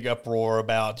was a big uproar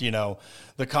about,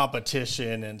 the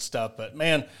competition and stuff. But,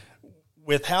 man,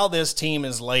 with how this team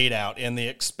is laid out and the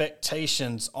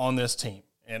expectations on this team,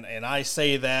 and I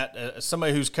say that as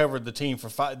somebody who's covered the team for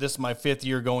this is my 5th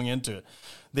year going into it.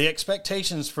 The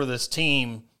expectations for this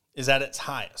team is at its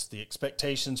highest. The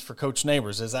expectations for Coach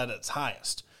Neighbors is at its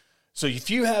highest. So if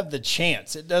you have the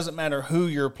chance, it doesn't matter who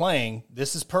you're playing.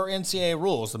 This is per NCAA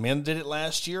rules. The men did it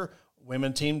last year.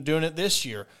 Women team doing it this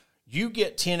year. You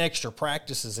get 10 extra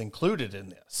practices included in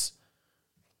this.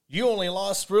 You only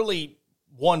lost really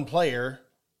one player,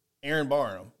 Aaron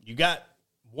Barnum. You got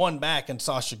one back in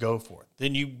Sasha Goforth.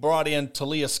 Then you brought in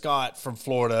Talia Scott from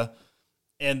Florida.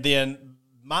 And then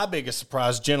my biggest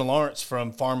surprise, Jenna Lawrence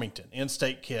from Farmington,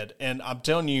 in-state kid. And I'm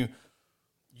telling you,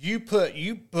 you put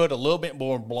a little bit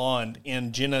more blonde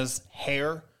in Jenna's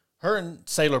hair. Her and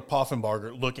Sailor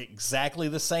Poffenbarger look exactly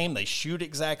the same. They shoot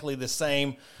exactly the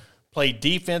same, play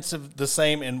defensive the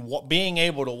same. And being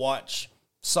able to watch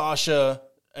Sasha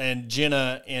and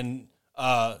Jenna and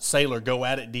Sailor go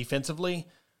at it defensively,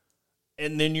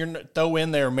 and then you throw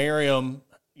in there Miriam,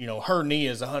 her knee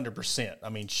is 100%. I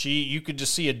mean, you could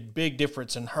just see a big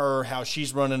difference in her, how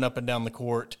she's running up and down the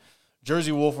court.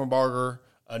 Jersey Wolfenbarger,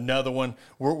 another one.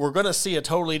 We're going to see a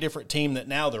totally different team that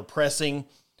now they're pressing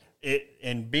it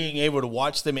and being able to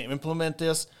watch them implement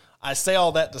this. I say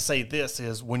all that to say this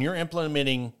is when you're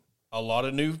implementing a lot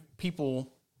of new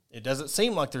people It doesn't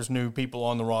seem like there's new people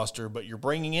on the roster, but you're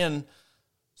bringing in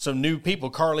some new people.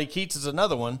 Carly Keats is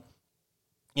another one.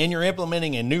 And you're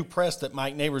implementing a new press that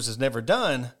Mike Neighbors has never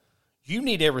done. You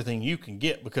need everything you can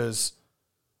get because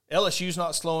LSU's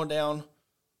not slowing down.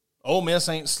 Ole Miss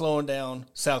ain't slowing down.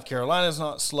 South Carolina's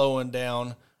not slowing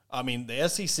down. I mean, the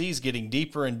SEC is getting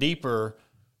deeper and deeper,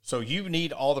 so you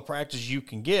need all the practice you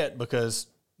can get because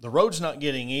the road's not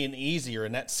getting any easier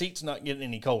and that seat's not getting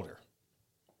any colder.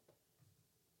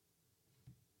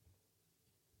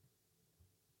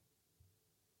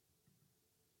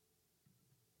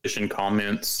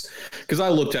 Comments, because I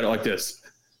looked at it like this.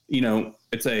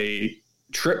 It's a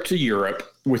trip to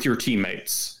Europe with your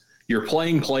teammates. You're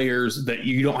playing players that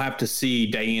you don't have to see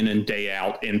day in and day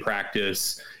out in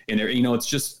practice. And, it's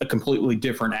just a completely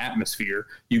different atmosphere.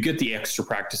 You get the extra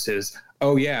practices.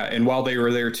 Oh, yeah. And while they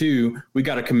were there, too, we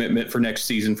got a commitment for next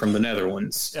season from the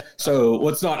Netherlands. Yeah. So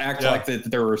let's not act like that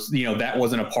there was, that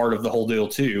wasn't a part of the whole deal,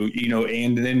 too.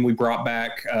 And then we brought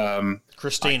back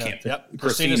Christina.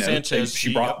 Christina Sanchez.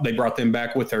 They brought them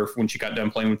back with her when she got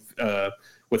done playing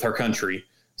with her country.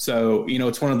 So,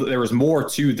 it's there was more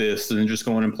to this than just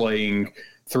going and playing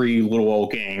 3 little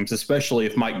old games, especially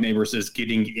if Mike Neighbors is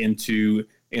getting into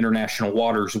international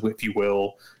waters, if you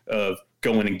will, of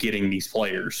going and getting these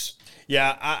players.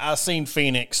 Yeah, I seen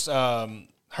Phoenix.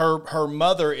 Her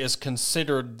mother is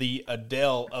considered the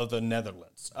Adele of the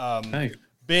Netherlands.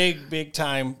 Big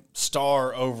time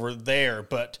star over there,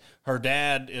 but her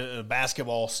dad is a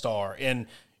basketball star, and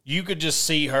you could just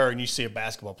see her and you see a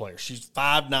basketball player. She's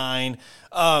 5'9",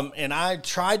 and I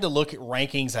tried to look at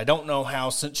rankings. I don't know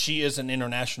how, since she is an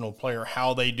international player,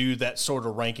 how they do that sort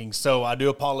of ranking. So I do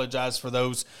apologize for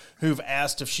those who've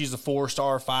asked if she's a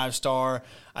 4-star, 5-star.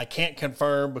 I can't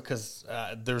confirm because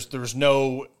there's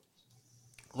no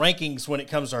rankings when it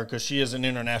comes to her because she is an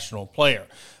international player.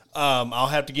 I'll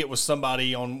have to get with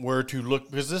somebody on where to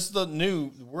look because this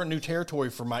is we're a new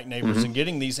territory for Mike Neighbors and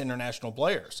getting these international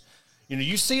players.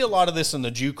 You see a lot of this in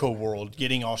the JUCO world,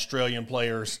 getting Australian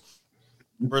players,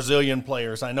 Brazilian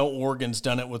players. I know Oregon's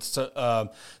done it with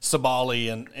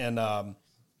Sabali and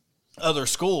other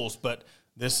schools, but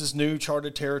this is new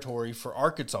charted territory for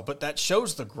Arkansas. But that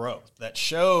shows the growth. That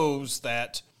shows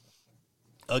that,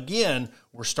 again,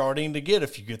 we're starting to get,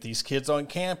 if you get these kids on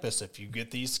campus, if you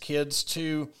get these kids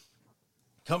to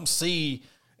come see,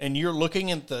 and you're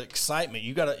looking at the excitement,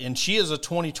 and she is a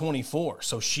 2024,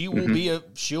 so she will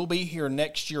she'll be here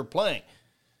next year playing.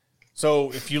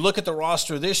 So if you look at the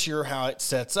roster this year, how it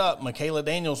sets up, Michaela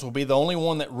Daniels will be the only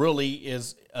one that really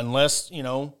is, unless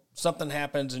something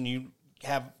happens and you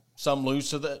have some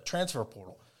lose to the transfer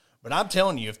portal. But I'm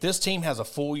telling you, if this team has a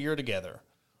full year together,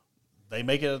 they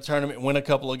make it a tournament, win a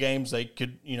couple of games, they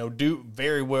could do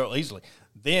very well easily.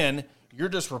 Then you're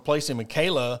just replacing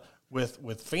Michaela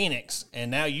with Phoenix, and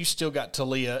now you still got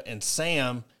Talia and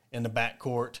Sam in the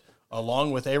backcourt,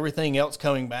 along with everything else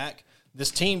coming back. This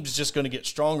team's just going to get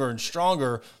stronger and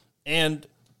stronger, and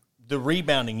the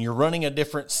rebounding, you're running a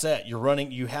different set.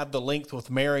 You have the length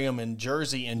with Miriam and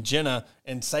Jersey and Jenna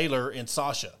and Sailor and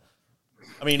Sasha.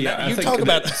 I mean, I think talk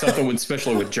about something,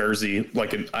 especially with Jersey,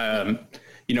 like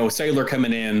Sailor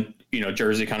coming in,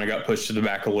 Jersey kind of got pushed to the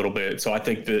back a little bit. So I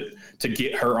think that to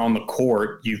get her on the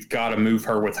court, you've got to move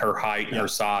her with her height and her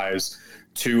size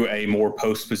to a more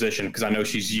post position. Because I know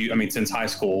since high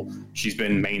school, she's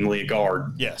been mainly a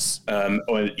guard. Yes.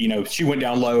 She went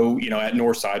down low, at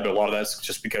Northside, but a lot of that's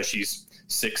just because she's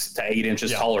 6 to 8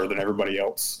 inches taller than everybody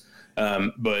else.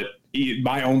 But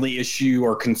my only issue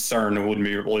or concern, and wouldn't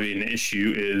be really an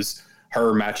issue, is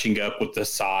her matching up with the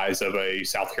size of a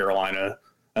South Carolina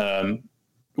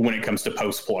when it comes to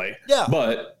post play. Yeah.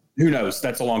 But who knows?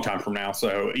 That's a long time from now.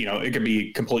 So, it could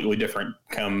be completely different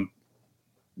come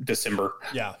December.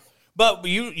 Yeah. But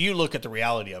you look at the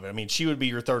reality of it. I mean, she would be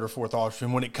your 3rd or 4th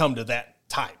option when it come to that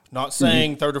type. Not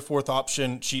saying 3rd or 4th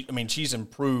option. She's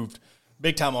improved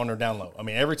big time on her down low. I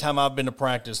mean, every time I've been to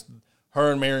practice,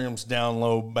 her and Miriam's down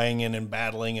low banging and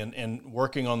battling and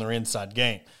working on their inside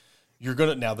game.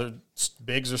 The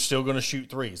bigs are still going to shoot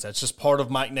threes. That's just part of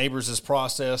Mike Neighbors'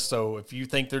 process. So if you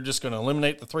think they're just going to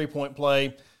eliminate the 3-point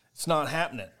play, it's not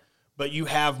happening. But you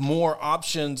have more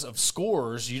options of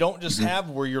scorers. You don't just have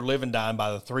where you're living dying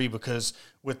by the 3, because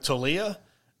with Talia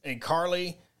and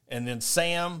Carly and then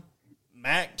Sam,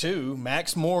 Mac too.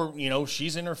 Mac's more,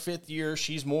 she's in her 5th year.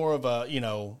 She's more of a,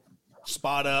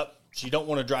 spot up. She don't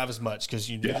want to drive as much because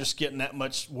you're just getting that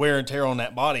much wear and tear on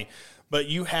that body. But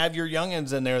you have your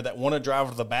youngins in there that want to drive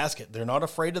to the basket. They're not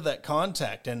afraid of that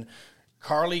contact. And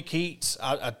Carly Keats,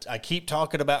 I keep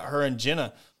talking about her and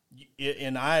Jenna.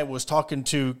 And I was talking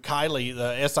to Kylie,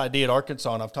 the SID at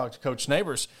Arkansas, and I've talked to Coach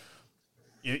Neighbors.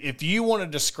 If you want to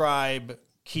describe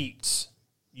Keats,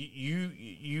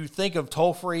 you think of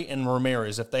Tolfrey and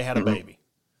Ramirez if they had a baby.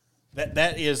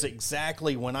 That is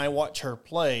exactly, when I watch her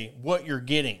play, what you're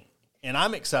getting. And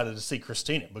I'm excited to see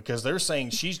Christina because they're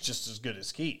saying she's just as good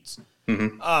as Keats.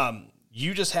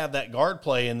 You just have that guard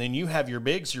play, and then you have your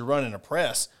bigs, you're running a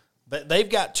press. They've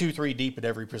got 2-3 deep at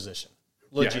every position.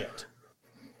 Legit.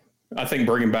 Yeah. I think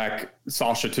bringing back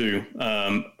Sasha, too,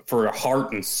 for a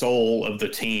heart and soul of the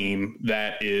team,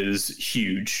 that is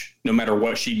huge. No matter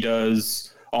what she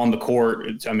does on the court,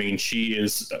 she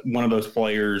is one of those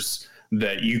players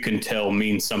that you can tell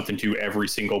means something to every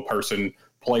single person,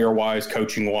 player-wise,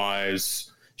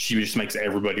 coaching-wise. She just makes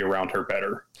everybody around her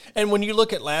better. And when you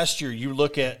look at last year, you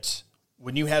look at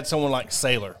when you had someone like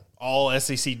Saylor, all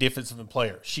SEC defensive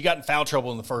player. She got in foul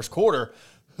trouble in the first quarter.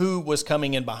 Who was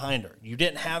coming in behind her? You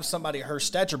didn't have somebody her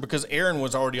stature because Aaron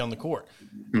was already on the court.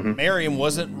 Miriam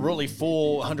wasn't really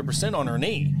full 100% on her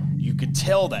knee. You could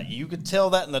tell that. You could tell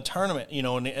that in the tournament,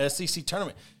 in the SEC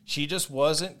tournament. She just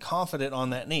wasn't confident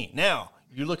on that knee. Now,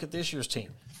 you look at this year's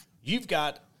team. You've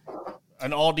got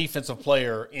an all-defensive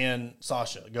player in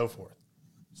Sasha. Go for it.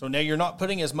 So now you're not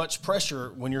putting as much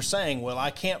pressure when you're saying, well,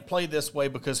 I can't play this way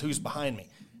because who's behind me.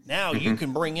 Now you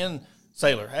can bring in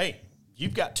Saylor. Hey,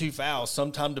 you've got 2 fouls,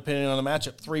 sometime depending on the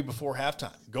matchup, 3 before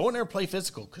halftime. Go in there and play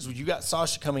physical because you got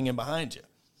Sasha coming in behind you.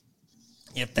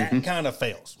 If that kind of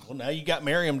fails, well, now you got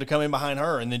Miriam to come in behind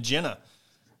her, and then Jenna.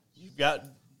 You've got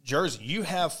Jersey. You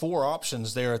have 4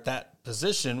 options there at that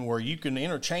position where you can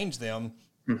interchange them,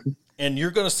 and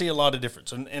you're going to see a lot of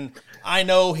difference. And I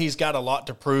know he's got a lot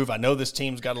to prove. I know this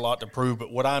team's got a lot to prove,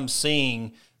 but what I'm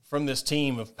seeing from this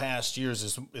team of past years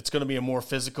is it's going to be a more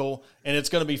physical, and it's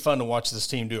going to be fun to watch this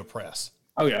team do a press.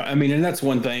 Oh, yeah. And that's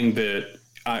one thing that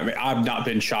I've not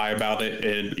been shy about it.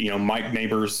 And, Mike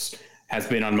Neighbors has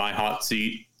been on my hot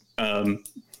seat.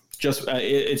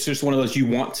 It's just one of those, you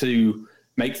want to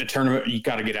make the tournament, you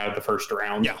got to get out of the first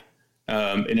round. Yeah.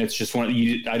 And it's just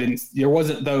there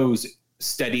wasn't those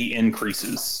steady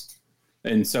increases.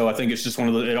 And so I think it's just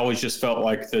it always just felt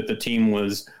like that the team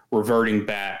was reverting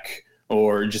back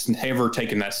or just never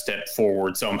taking that step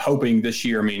forward. So I'm hoping this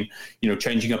year,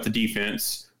 changing up the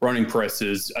defense, running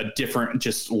presses, a different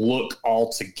just look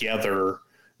altogether,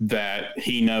 that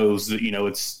he knows that,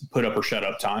 it's put up or shut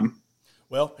up time.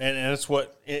 Well, and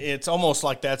it's almost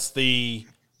like that's the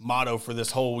motto for this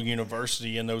whole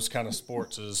university and those kind of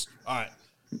sports is, all right,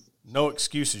 no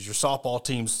excuses. Your softball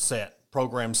team's set,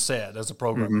 program's set as a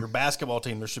program. Your basketball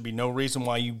team, there should be no reason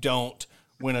why you don't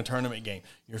win a tournament game.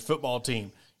 Your football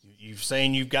team, you're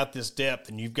saying you've got this depth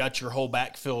and you've got your whole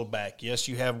backfield back. Yes,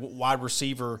 you have wide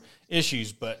receiver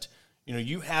issues, but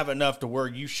you have enough to where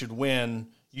you should win.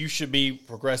 You should be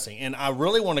progressing. And I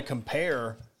really want to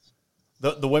compare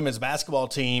the women's basketball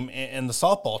team and the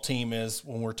softball team is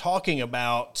when we're talking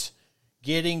about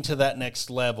getting to that next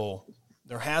level,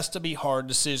 there has to be hard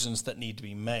decisions that need to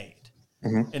be made.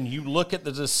 And you look at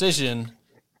the decision,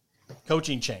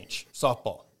 coaching change,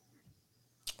 softball.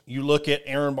 You look at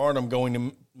Aaron Barnum going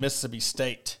to Mississippi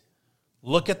State.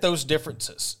 Look at those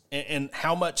differences and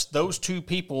how much those 2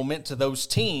 people meant to those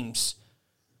teams.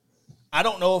 I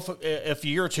don't know if a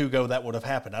year or 2 ago that would have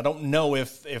happened. I don't know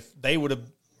if they would have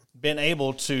been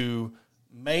able to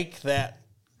make that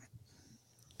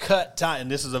cut time.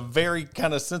 And this is a very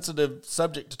kind of sensitive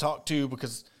subject to talk to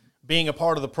because being a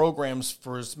part of the programs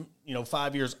for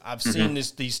 5 years, I've seen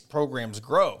these programs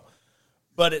grow.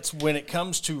 But it's when it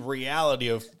comes to reality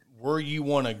of where you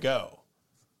want to go.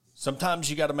 Sometimes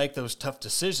you got to make those tough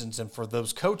decisions, and for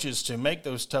those coaches to make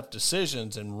those tough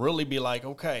decisions and really be like,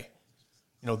 okay,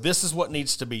 this is what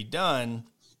needs to be done,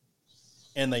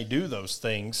 and they do those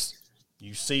things.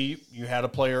 You see, you had a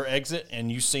player exit,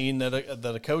 and you've seen that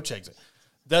a coach exit.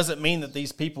 Doesn't mean that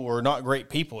these people are not great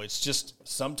people. It's just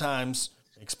sometimes,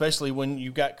 especially when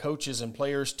you've got coaches and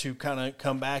players to kind of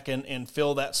come back and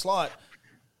fill that slot,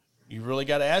 you really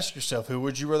got to ask yourself, who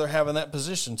would you rather have in that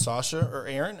position, Sasha or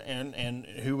Aaron? And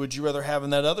who would you rather have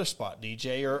in that other spot,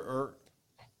 DJ or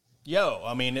Yo?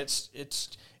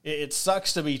 It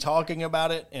sucks to be talking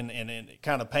about it, and it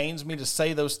kind of pains me to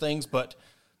say those things, but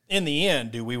in the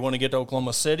end, do we want to get to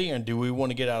Oklahoma City, and do we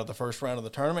want to get out of the first round of the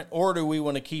tournament, or do we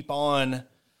want to keep on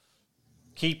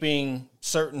keeping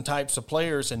certain types of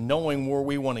players and knowing where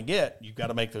we want to get? You've got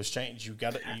to make those changes. You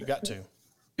got to.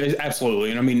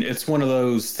 Absolutely. And it's one of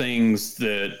those things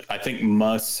that I think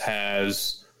Muss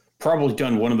has probably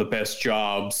done one of the best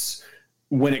jobs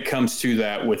when it comes to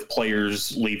that with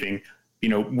players leaving.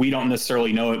 We don't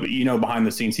necessarily know it, but behind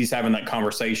the scenes, he's having that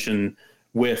conversation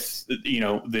with,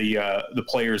 the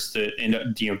players that end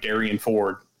up, Darian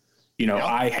Ford.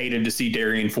 I hated to see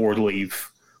Darian Ford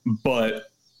leave,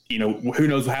 but who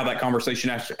knows how that conversation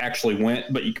actually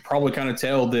went, but you could probably kind of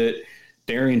tell that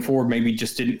Darian Ford maybe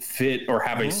just didn't fit or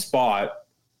have a spot.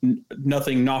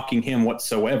 Nothing knocking him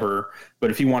whatsoever,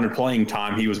 but if he wanted playing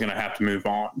time, he was going to have to move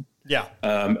on. Yeah.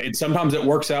 Sometimes it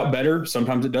works out better.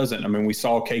 Sometimes it doesn't. I mean, we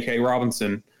saw KK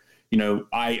Robinson,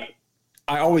 I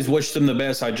always wish them the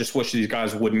best. I just wish these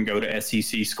guys wouldn't go to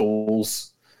SEC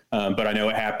schools. But I know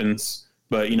it happens,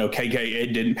 but KK,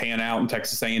 it didn't pan out in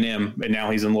Texas A&M, and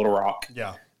now he's in Little Rock.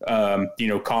 Yeah.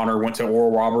 Connor went to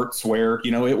Oral Roberts where,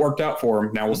 it worked out for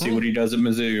him. Now we'll see what he does at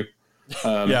Mizzou.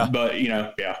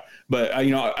 But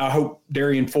I hope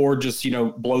Darian Ford just,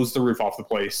 blows the roof off the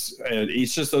place.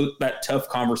 It's just that tough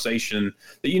conversation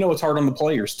that, it's hard on the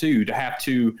players too, to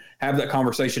have that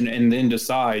conversation and then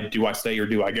decide, do I stay or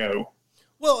do I go?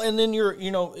 Well, and then you're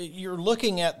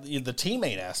looking at the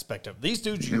teammate aspect of it. These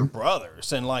dudes are your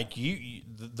brothers and like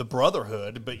the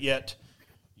brotherhood, but yet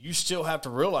you still have to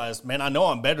realize, man, I know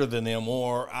I'm better than them,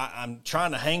 or I'm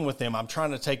trying to hang with them. I'm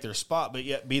trying to take their spot, but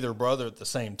yet be their brother at the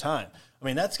same time. I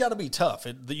mean, that's got to be tough.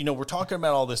 We're talking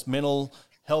about all this mental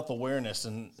health awareness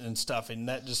and stuff, and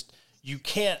that just, you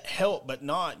can't help but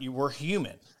not. We're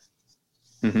human.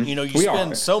 Mm-hmm. You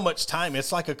spend so much time.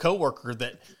 It's like a coworker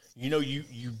that,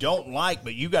 you don't like,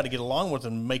 but you got to get along with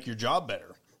them to make your job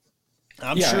better.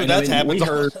 I'm sure that's happened. We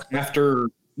heard after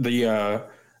the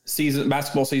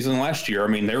basketball season last year, I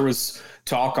mean, there was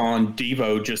talk on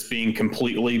Devo just being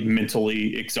completely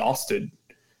mentally exhausted.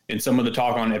 And some of the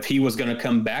talk on if he was going to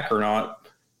come back or not.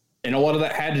 And a lot of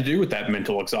that had to do with that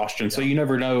mental exhaustion. So you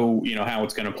never know, how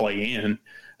it's going to play in.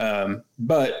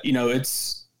 But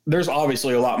there's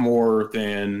obviously a lot more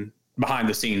than behind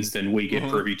the scenes than we get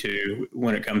privy to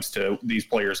when it comes to these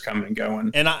players coming and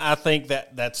going. And I think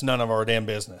that's none of our damn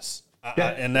business.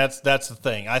 And that's the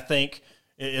thing. I think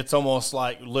it's almost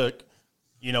like, look,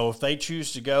 if they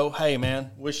choose to go, hey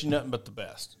man, wish you nothing but the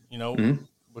best,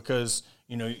 because,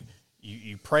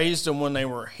 You praised them when they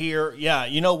were here. Yeah,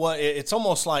 you know what? It's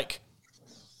almost like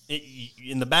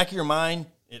in the back of your mind,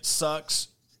 it sucks.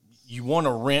 You want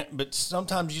to rent, but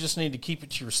sometimes you just need to keep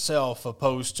it to yourself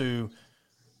opposed to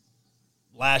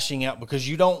lashing out because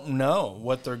you don't know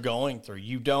what they're going through.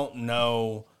 You don't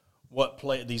know what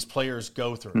these players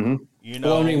go through. Mm-hmm.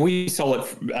 Well, I mean, we saw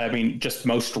it, just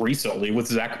most recently with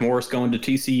Zach Morris going to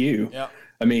TCU. Yeah.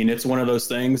 I mean, it's one of those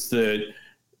things that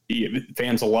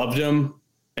fans loved him.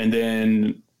 And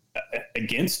then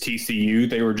against TCU,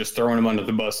 they were just throwing him under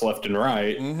the bus left and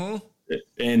right. Mm-hmm.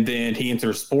 And then he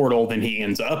enters portal, then he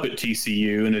ends up at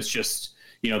TCU, and it's just,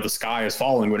 the sky is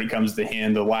falling when it comes to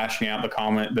him, the lashing out, the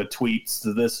comment, the tweets,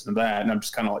 the this and that. And I'm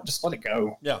just kind of like, just let it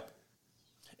go. Yeah.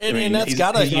 And that's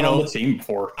got to, on the team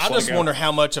before. I just wonder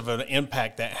how much of an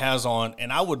impact that has on,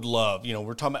 and I would love,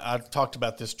 I've talked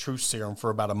about this truth serum for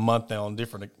about a month now on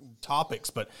different topics,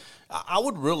 but I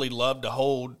would really love to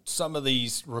hold some of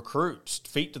these recruits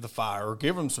feet to the fire or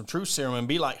give them some truth serum and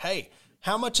be like, hey,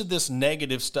 how much of this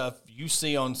negative stuff you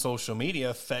see on social media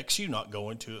affects you not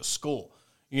going to a school?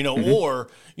 Or,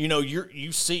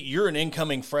 you're an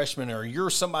incoming freshman or you're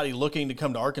somebody looking to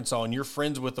come to Arkansas and you're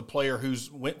friends with a player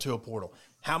who's went to a portal.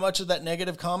 How much of that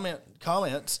negative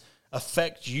comments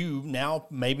affect you now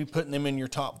maybe putting them in your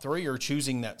top 3 or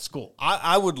choosing that school?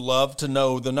 I would love to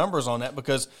know the numbers on that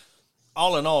because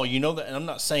all in all, that, and I'm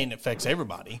not saying it affects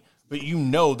everybody, but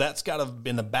that's got to have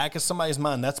been in the back of somebody's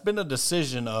mind. That's been a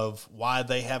decision of why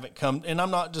they haven't come. And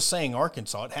I'm not just saying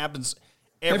Arkansas. It happens.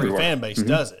 Every fan base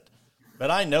does it. But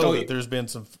I know that there's been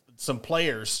some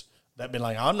players that have been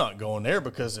like, I'm not going there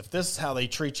because if this is how they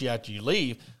treat you after you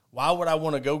leave, why would I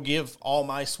want to go give all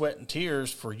my sweat and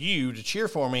tears for you to cheer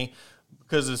for me?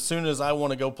 Because as soon as I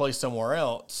want to go play somewhere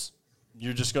else,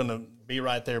 you're just going to be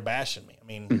right there bashing me. I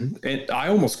mean, and I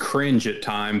almost cringe at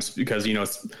times because, in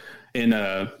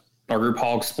our group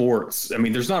Hawg Sports, I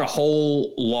mean, there's not a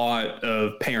whole lot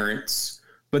of parents,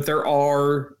 but there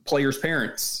are players'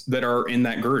 parents that are in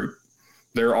that group.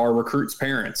 There are recruits'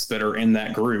 parents that are in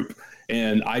that group.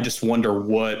 And I just wonder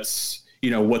what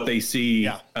they see,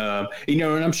 and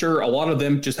I'm sure a lot of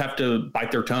them just have to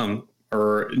bite their tongue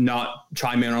or not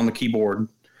chime in on the keyboard,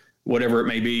 whatever it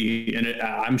may be. And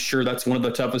I'm sure that's one of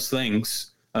the toughest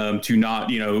things, to not,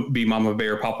 be mama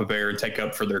bear, papa bear and take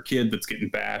up for their kid that's getting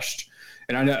bashed.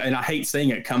 And I know, and I hate saying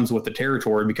it comes with the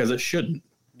territory because it shouldn't.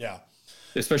 Yeah.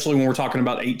 Especially when we're talking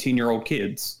about 18-year-old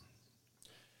kids.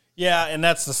 Yeah. And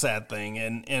that's the sad thing.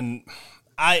 And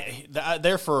I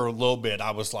there for a little bit,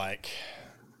 I was like,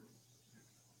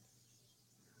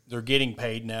 they're getting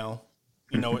paid now.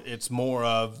 It's more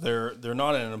of they're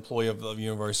not an employee of the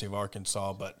University of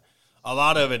Arkansas, but a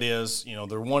lot of it is,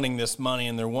 they're wanting this money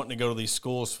and they're wanting to go to these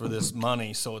schools for this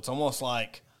money. So it's almost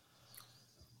like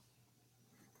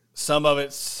some of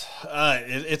it's tough.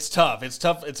 It's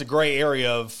tough. It's a gray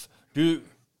area of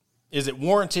is it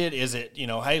warranted? Is it,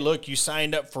 hey, look, you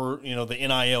signed up for, the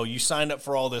NIL, you signed up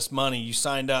for all this money, you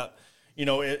signed up,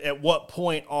 at what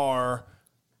point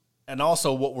and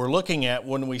also what we're looking at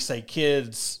when we say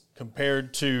kids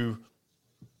compared to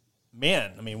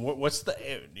men. I mean, what's the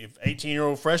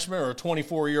 18-year-old freshman or a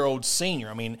 24-year-old senior?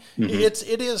 I mean,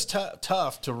 it is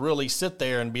tough to really sit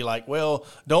there and be like, well,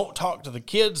 don't talk to the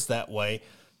kids that way.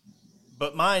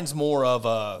 But mine's more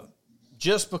of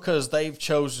just because they've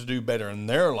chose to do better in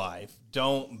their life,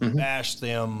 don't bash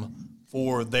them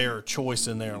for their choice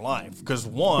in their life. Because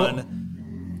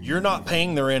one, you're not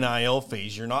paying their NIL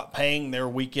fees. You're not paying their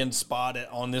weekend spot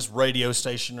on this radio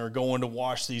station or going to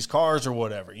wash these cars or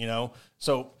whatever,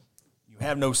 So you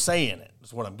have no say in it,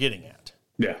 is what I'm getting at.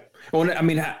 Yeah. Well, I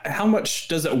mean, how much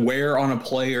does it wear on a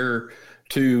player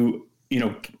to,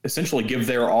 essentially give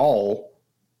their all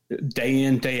day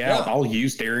in, day out? Yeah. I'll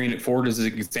use Darian Ford as an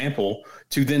example,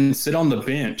 to then sit on the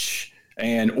bench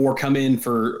or come in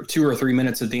for 2 or 3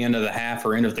 minutes at the end of the half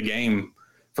or end of the game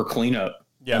for cleanup.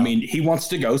 Yeah. I mean, he wants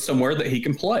to go somewhere that he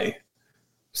can play.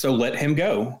 So let him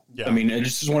go. Yeah. I mean,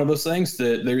 it's just one of those things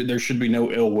that there should be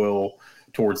no ill will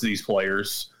towards these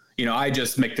players. I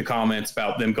just make the comments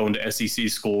about them going to SEC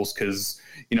schools because,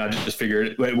 I just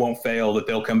figured it won't fail that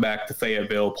they'll come back to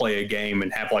Fayetteville, play a game,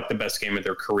 and have like the best game of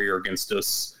their career against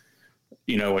us,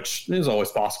 which is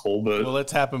always possible. But well,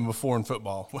 it's happened before in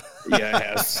football. Yeah, it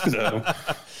has. So,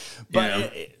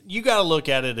 but you got to look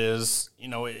at it as,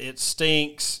 it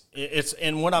stinks.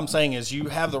 And what I'm saying is you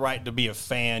have the right to be a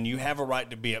fan. You have a right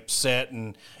to be upset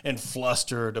and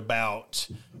flustered about,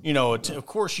 of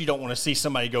course you don't want to see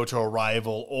somebody go to a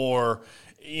rival or,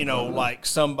 like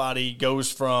somebody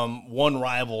goes from one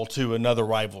rival to another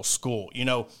rival school.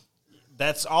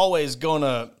 That's always going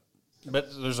to, but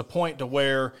there's a point to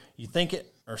where you think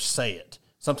it or say it.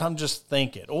 Sometimes just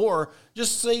think it or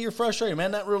just say you're frustrated.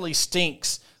 Man, that really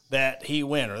stinks that he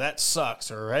went, or that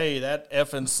sucks, or hey, that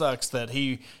effing sucks that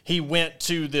he went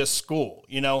to this school,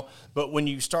 But when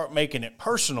you start making it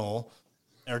personal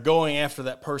or going after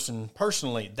that person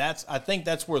personally, I think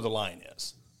that's where the line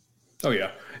is. Oh,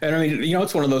 yeah. And I mean,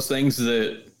 it's one of those things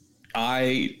that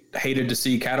I hated to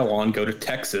see Catalan go to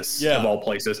Texas, of all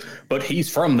places, but he's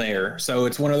from there. So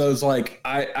it's one of those, like,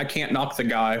 I can't knock the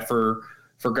guy for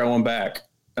going back.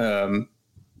 I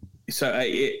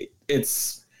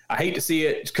hate to see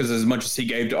it because as much as he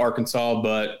gave to Arkansas,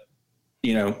 but,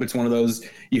 it's one of those,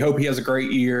 you hope he has a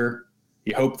great year.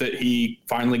 You hope that he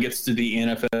finally gets to the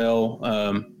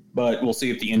NFL. But we'll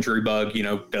see if the injury bug,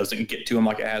 doesn't get to him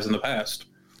like it has in the past.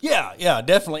 Yeah,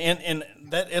 definitely. And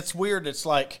that it's weird. It's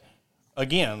like,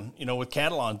 again, with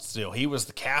Catalan still, he was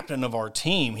the captain of our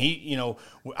team.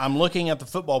 I'm looking at the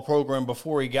football program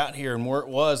before he got here and where it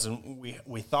was. And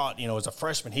we thought, as a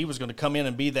freshman, he was going to come in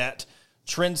and be that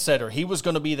trendsetter. He was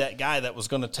going to be that guy that was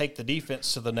going to take the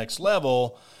defense to the next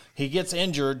level. He gets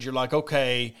injured. You're like,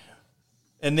 okay.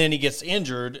 And then he gets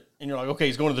injured and you're like, okay,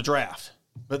 he's going to the draft.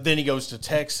 But then he goes to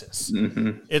Texas.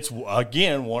 Mm-hmm. It's,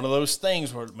 again, one of those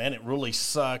things where, man, it really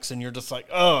sucks. And you're just like,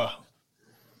 ugh.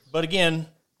 But again,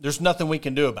 there's nothing we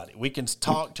can do about it. We can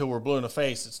talk till we're blue in the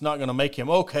face. It's not going to make him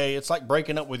okay. It's like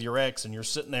breaking up with your ex and you're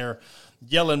sitting there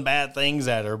yelling bad things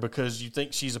at her because you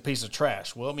think she's a piece of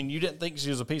trash. Well, I mean, you didn't think she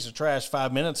was a piece of trash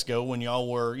 5 minutes ago when y'all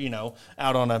were,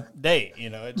 out on a date.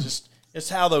 It's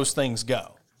how those things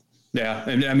go. Yeah.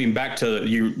 And I mean, back to,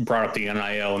 you brought up the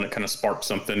NIL and it kind of sparked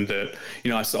something that,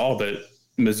 I saw that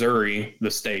Missouri,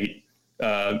 the state,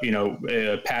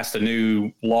 passed a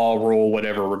new law, rule,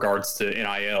 whatever, regards to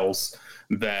NILs,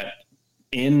 that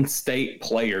in-state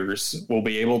players will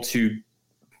be able to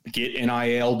get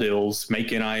NIL deals,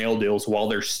 make NIL deals while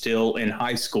they're still in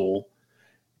high school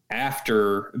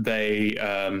after they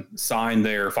sign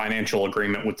their financial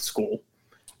agreement with the school.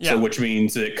 Yeah. So which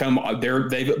means that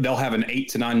they'll have an 8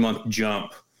 to 9 month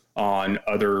jump on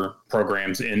other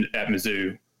programs at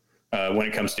Mizzou when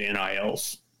it comes to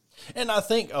NILs. And I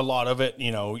think a lot of it,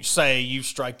 say you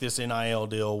strike this NIL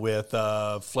deal with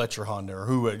Fletcher Honda or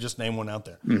who, just name one out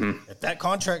there. Mm-hmm. If that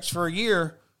contract's for a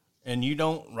year and you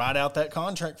don't ride out that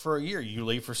contract for a year, you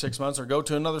leave for 6 months or go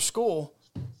to another school,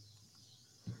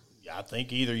 I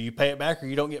think either you pay it back or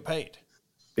you don't get paid.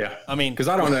 Yeah. I mean, because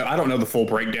I don't know the full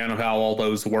breakdown of how all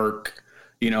those work.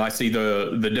 I see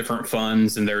the different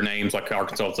funds and their names, like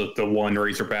Arkansas, the one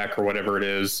Razorback or whatever it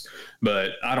is,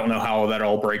 but I don't know how that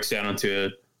all breaks down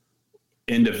into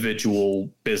individual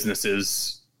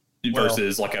businesses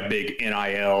versus like a big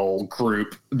NIL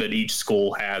group that each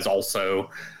school has also.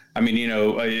 I mean,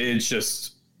 it's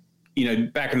just,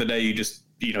 back in the day, you just,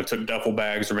 took duffel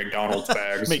bags or McDonald's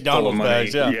bags. McDonald's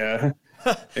bags, yeah.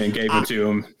 and gave it to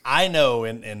him. I know,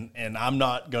 and I'm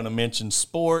not going to mention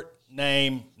sport,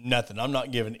 name, nothing. I'm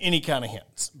not giving any kind of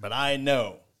hints, but I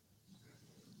know.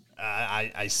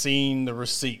 I seen the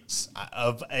receipts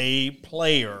of a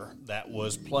player that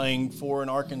was playing for an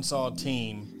Arkansas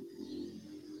team,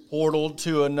 portaled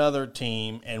to another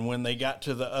team, and when they got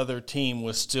to the other team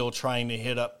was still trying to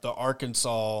hit up the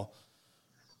Arkansas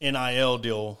NIL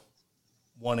deal,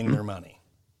 wanting their money.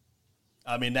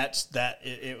 I mean,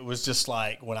 it was just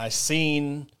like when I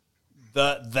seen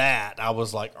that, I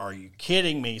was like, are you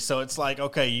kidding me? So it's like,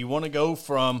 okay, you want to go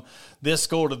from this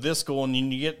school to this school, and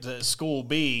then you get to school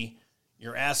B,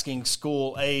 you're asking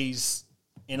school A's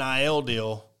NIL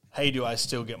deal, hey, do I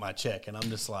still get my check? And I'm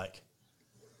just like,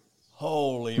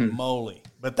 holy moly.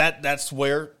 But that's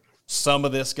where some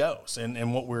of this goes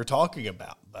and what we're talking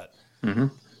about.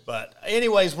 But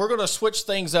anyways, we're going to switch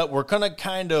things up. We're going to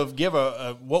kind of give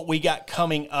a what we got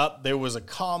coming up. There was a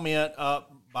comment up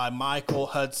by Michael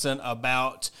Hudson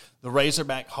about the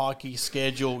Razorback hockey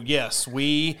schedule. Yes,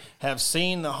 we have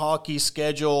seen the hockey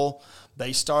schedule.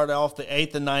 They start off the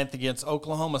 8th and 9th against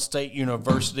Oklahoma State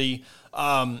University.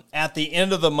 At the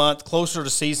end of the month, closer to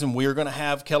season, we're going to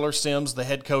have Keller Sims, the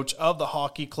head coach of the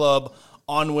hockey club,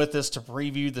 on with us to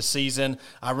preview the season.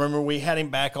 I remember we had him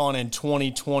back on in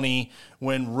 2020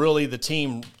 when really the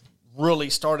team really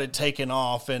started taking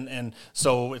off. And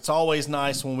so it's always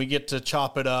nice when we get to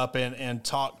chop it up and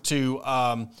talk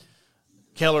to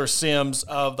Keller Sims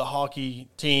of the hockey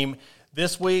team.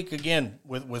 This week, again,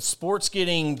 with sports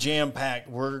getting jam-packed,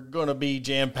 we're going to be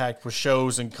jam-packed with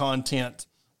shows and content.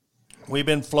 We've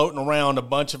been floating around a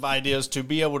bunch of ideas to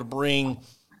be able to bring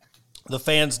the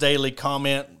fans' daily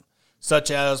comment,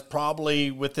 such as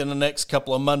probably within the next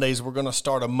couple of Mondays, we're going to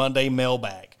start a Monday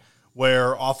mailbag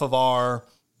where off of our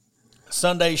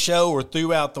Sunday show or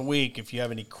throughout the week, if you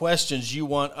have any questions you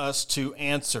want us to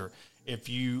answer,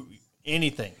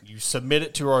 anything, you submit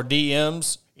it to our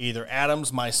DMs, either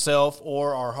Adam's, myself,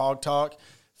 or our Hawg Talk,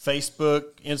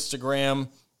 Facebook, Instagram,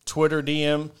 Twitter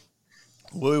DM.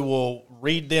 We will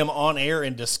read them on air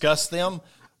and discuss them.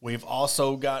 We've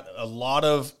also got a lot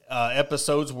of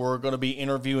episodes where we're going to be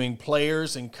interviewing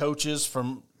players and coaches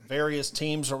from various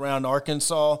teams around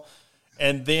Arkansas.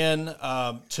 And then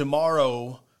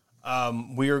tomorrow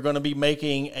we are going to be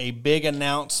making a big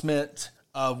announcement.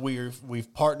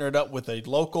 We've partnered up with a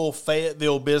local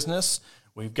Fayetteville business.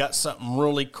 We've got something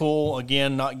really cool.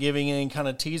 Again, not giving any kind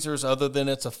of teasers other than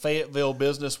it's a Fayetteville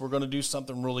business we're going to do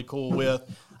something really cool with.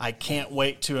 I can't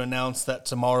wait to announce that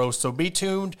tomorrow. So be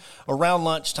tuned. Around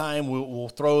lunchtime, we'll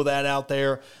throw that out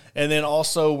there. And then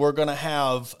also we're going to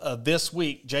have this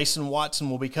week, Jason Watson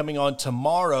will be coming on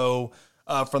tomorrow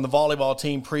from the volleyball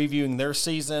team previewing their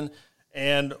season.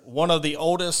 And one of the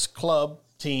oldest club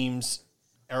teams,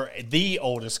 or the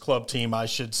oldest club team, I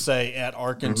should say, at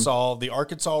Arkansas, the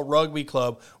Arkansas Rugby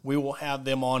Club, we will have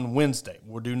them on Wednesday.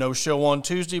 We'll do no show on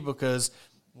Tuesday because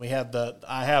I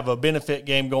have a benefit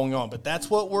game going on. But that's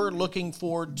what we're looking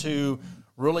forward to,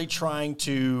 really trying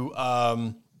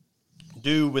to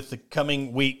do with the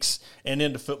coming weeks and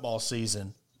into football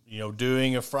season.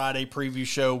 Doing a Friday preview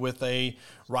show with a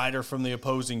writer from the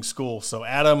opposing school. So,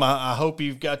 Adam, I hope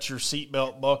you've got your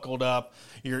seatbelt buckled up,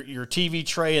 your TV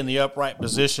tray in the upright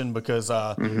position, because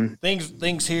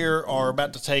things here are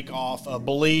about to take off.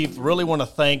 Believe, really want to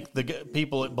thank the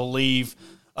people at Believe,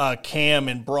 Cam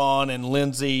and Braun and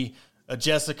Lindsay,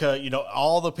 Jessica,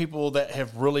 all the people that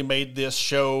have really made this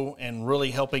show and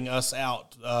really helping us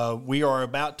out. We are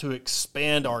about to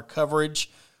expand our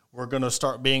coverage. We're going to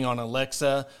start being on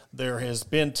Alexa. There has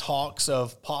been talks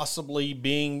of possibly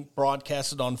being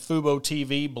broadcasted on Fubo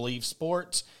TV. Believe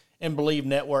Sports and Believe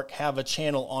Network have a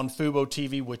channel on Fubo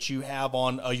TV, which you have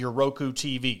on your Roku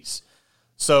TVs.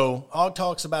 So Hawg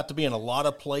Talk's about to be in a lot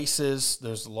of places.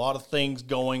 There's a lot of things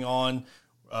going on,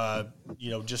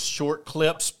 just short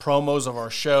clips, promos of our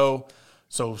show.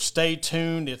 So stay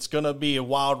tuned. It's going to be a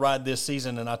wild ride this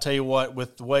season. And I tell you what,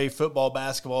 with the way football,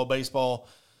 basketball, baseball,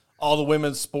 all the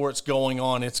women's sports going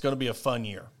on, it's going to be a fun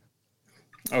year.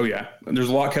 Oh, yeah. There's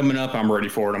a lot coming up. I'm ready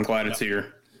for it. I'm glad it's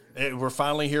here. We're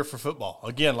finally here for football.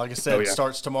 Again, like I said, It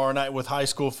starts tomorrow night with high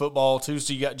school football.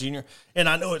 Tuesday, you got junior. And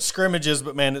I know it's scrimmages,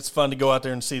 but, man, it's fun to go out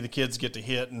there and see the kids get to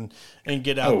hit and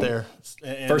get out there.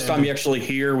 First time you actually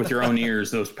hear with your own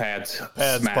ears those pads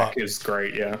smack pop. Is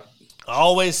great, yeah. I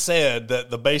always said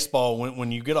that the baseball,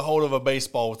 when you get a hold of a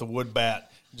baseball with a wood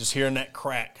bat, just hearing that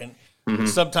crack. And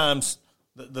sometimes –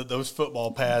 those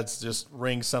football pads just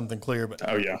ring something clear. But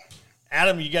oh, yeah.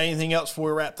 Adam, you got anything else before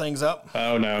we wrap things up?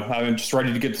 Oh, no. I'm just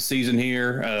ready to get the season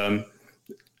here.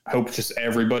 Hope just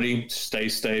everybody stay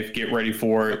safe, get ready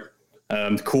for it.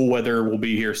 The cool weather will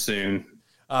be here soon.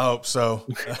 I hope so.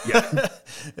 Yeah.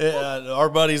 Our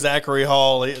buddy Zachary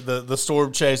Hall, the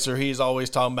storm chaser, he's always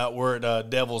talking about we're at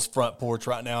Devil's front porch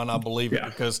right now, and I believe it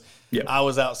because I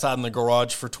was outside in the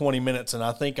garage for 20 minutes, and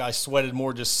I think I sweated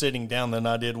more just sitting down than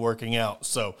I did working out.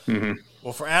 So,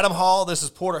 Well, for Adam Hall, this is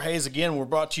Porter Hayes again. We're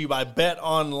brought to you by Bet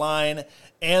Online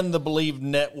and the Believe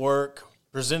Network,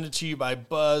 presented to you by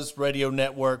Buzz Radio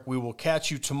Network. We will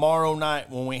catch you tomorrow night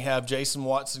when we have Jason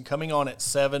Watson coming on at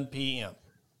 7 p.m.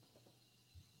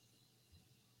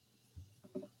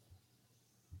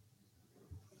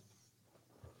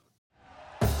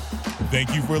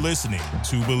 Thank you for listening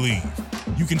to Believe.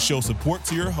 You can show support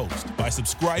to your host by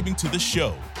subscribing to the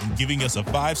show and giving us a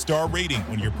 5-star rating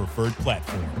on your preferred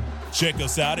platform. Check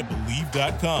us out at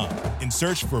Believe.com and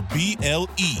search for BLEAV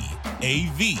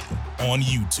on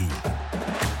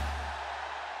YouTube.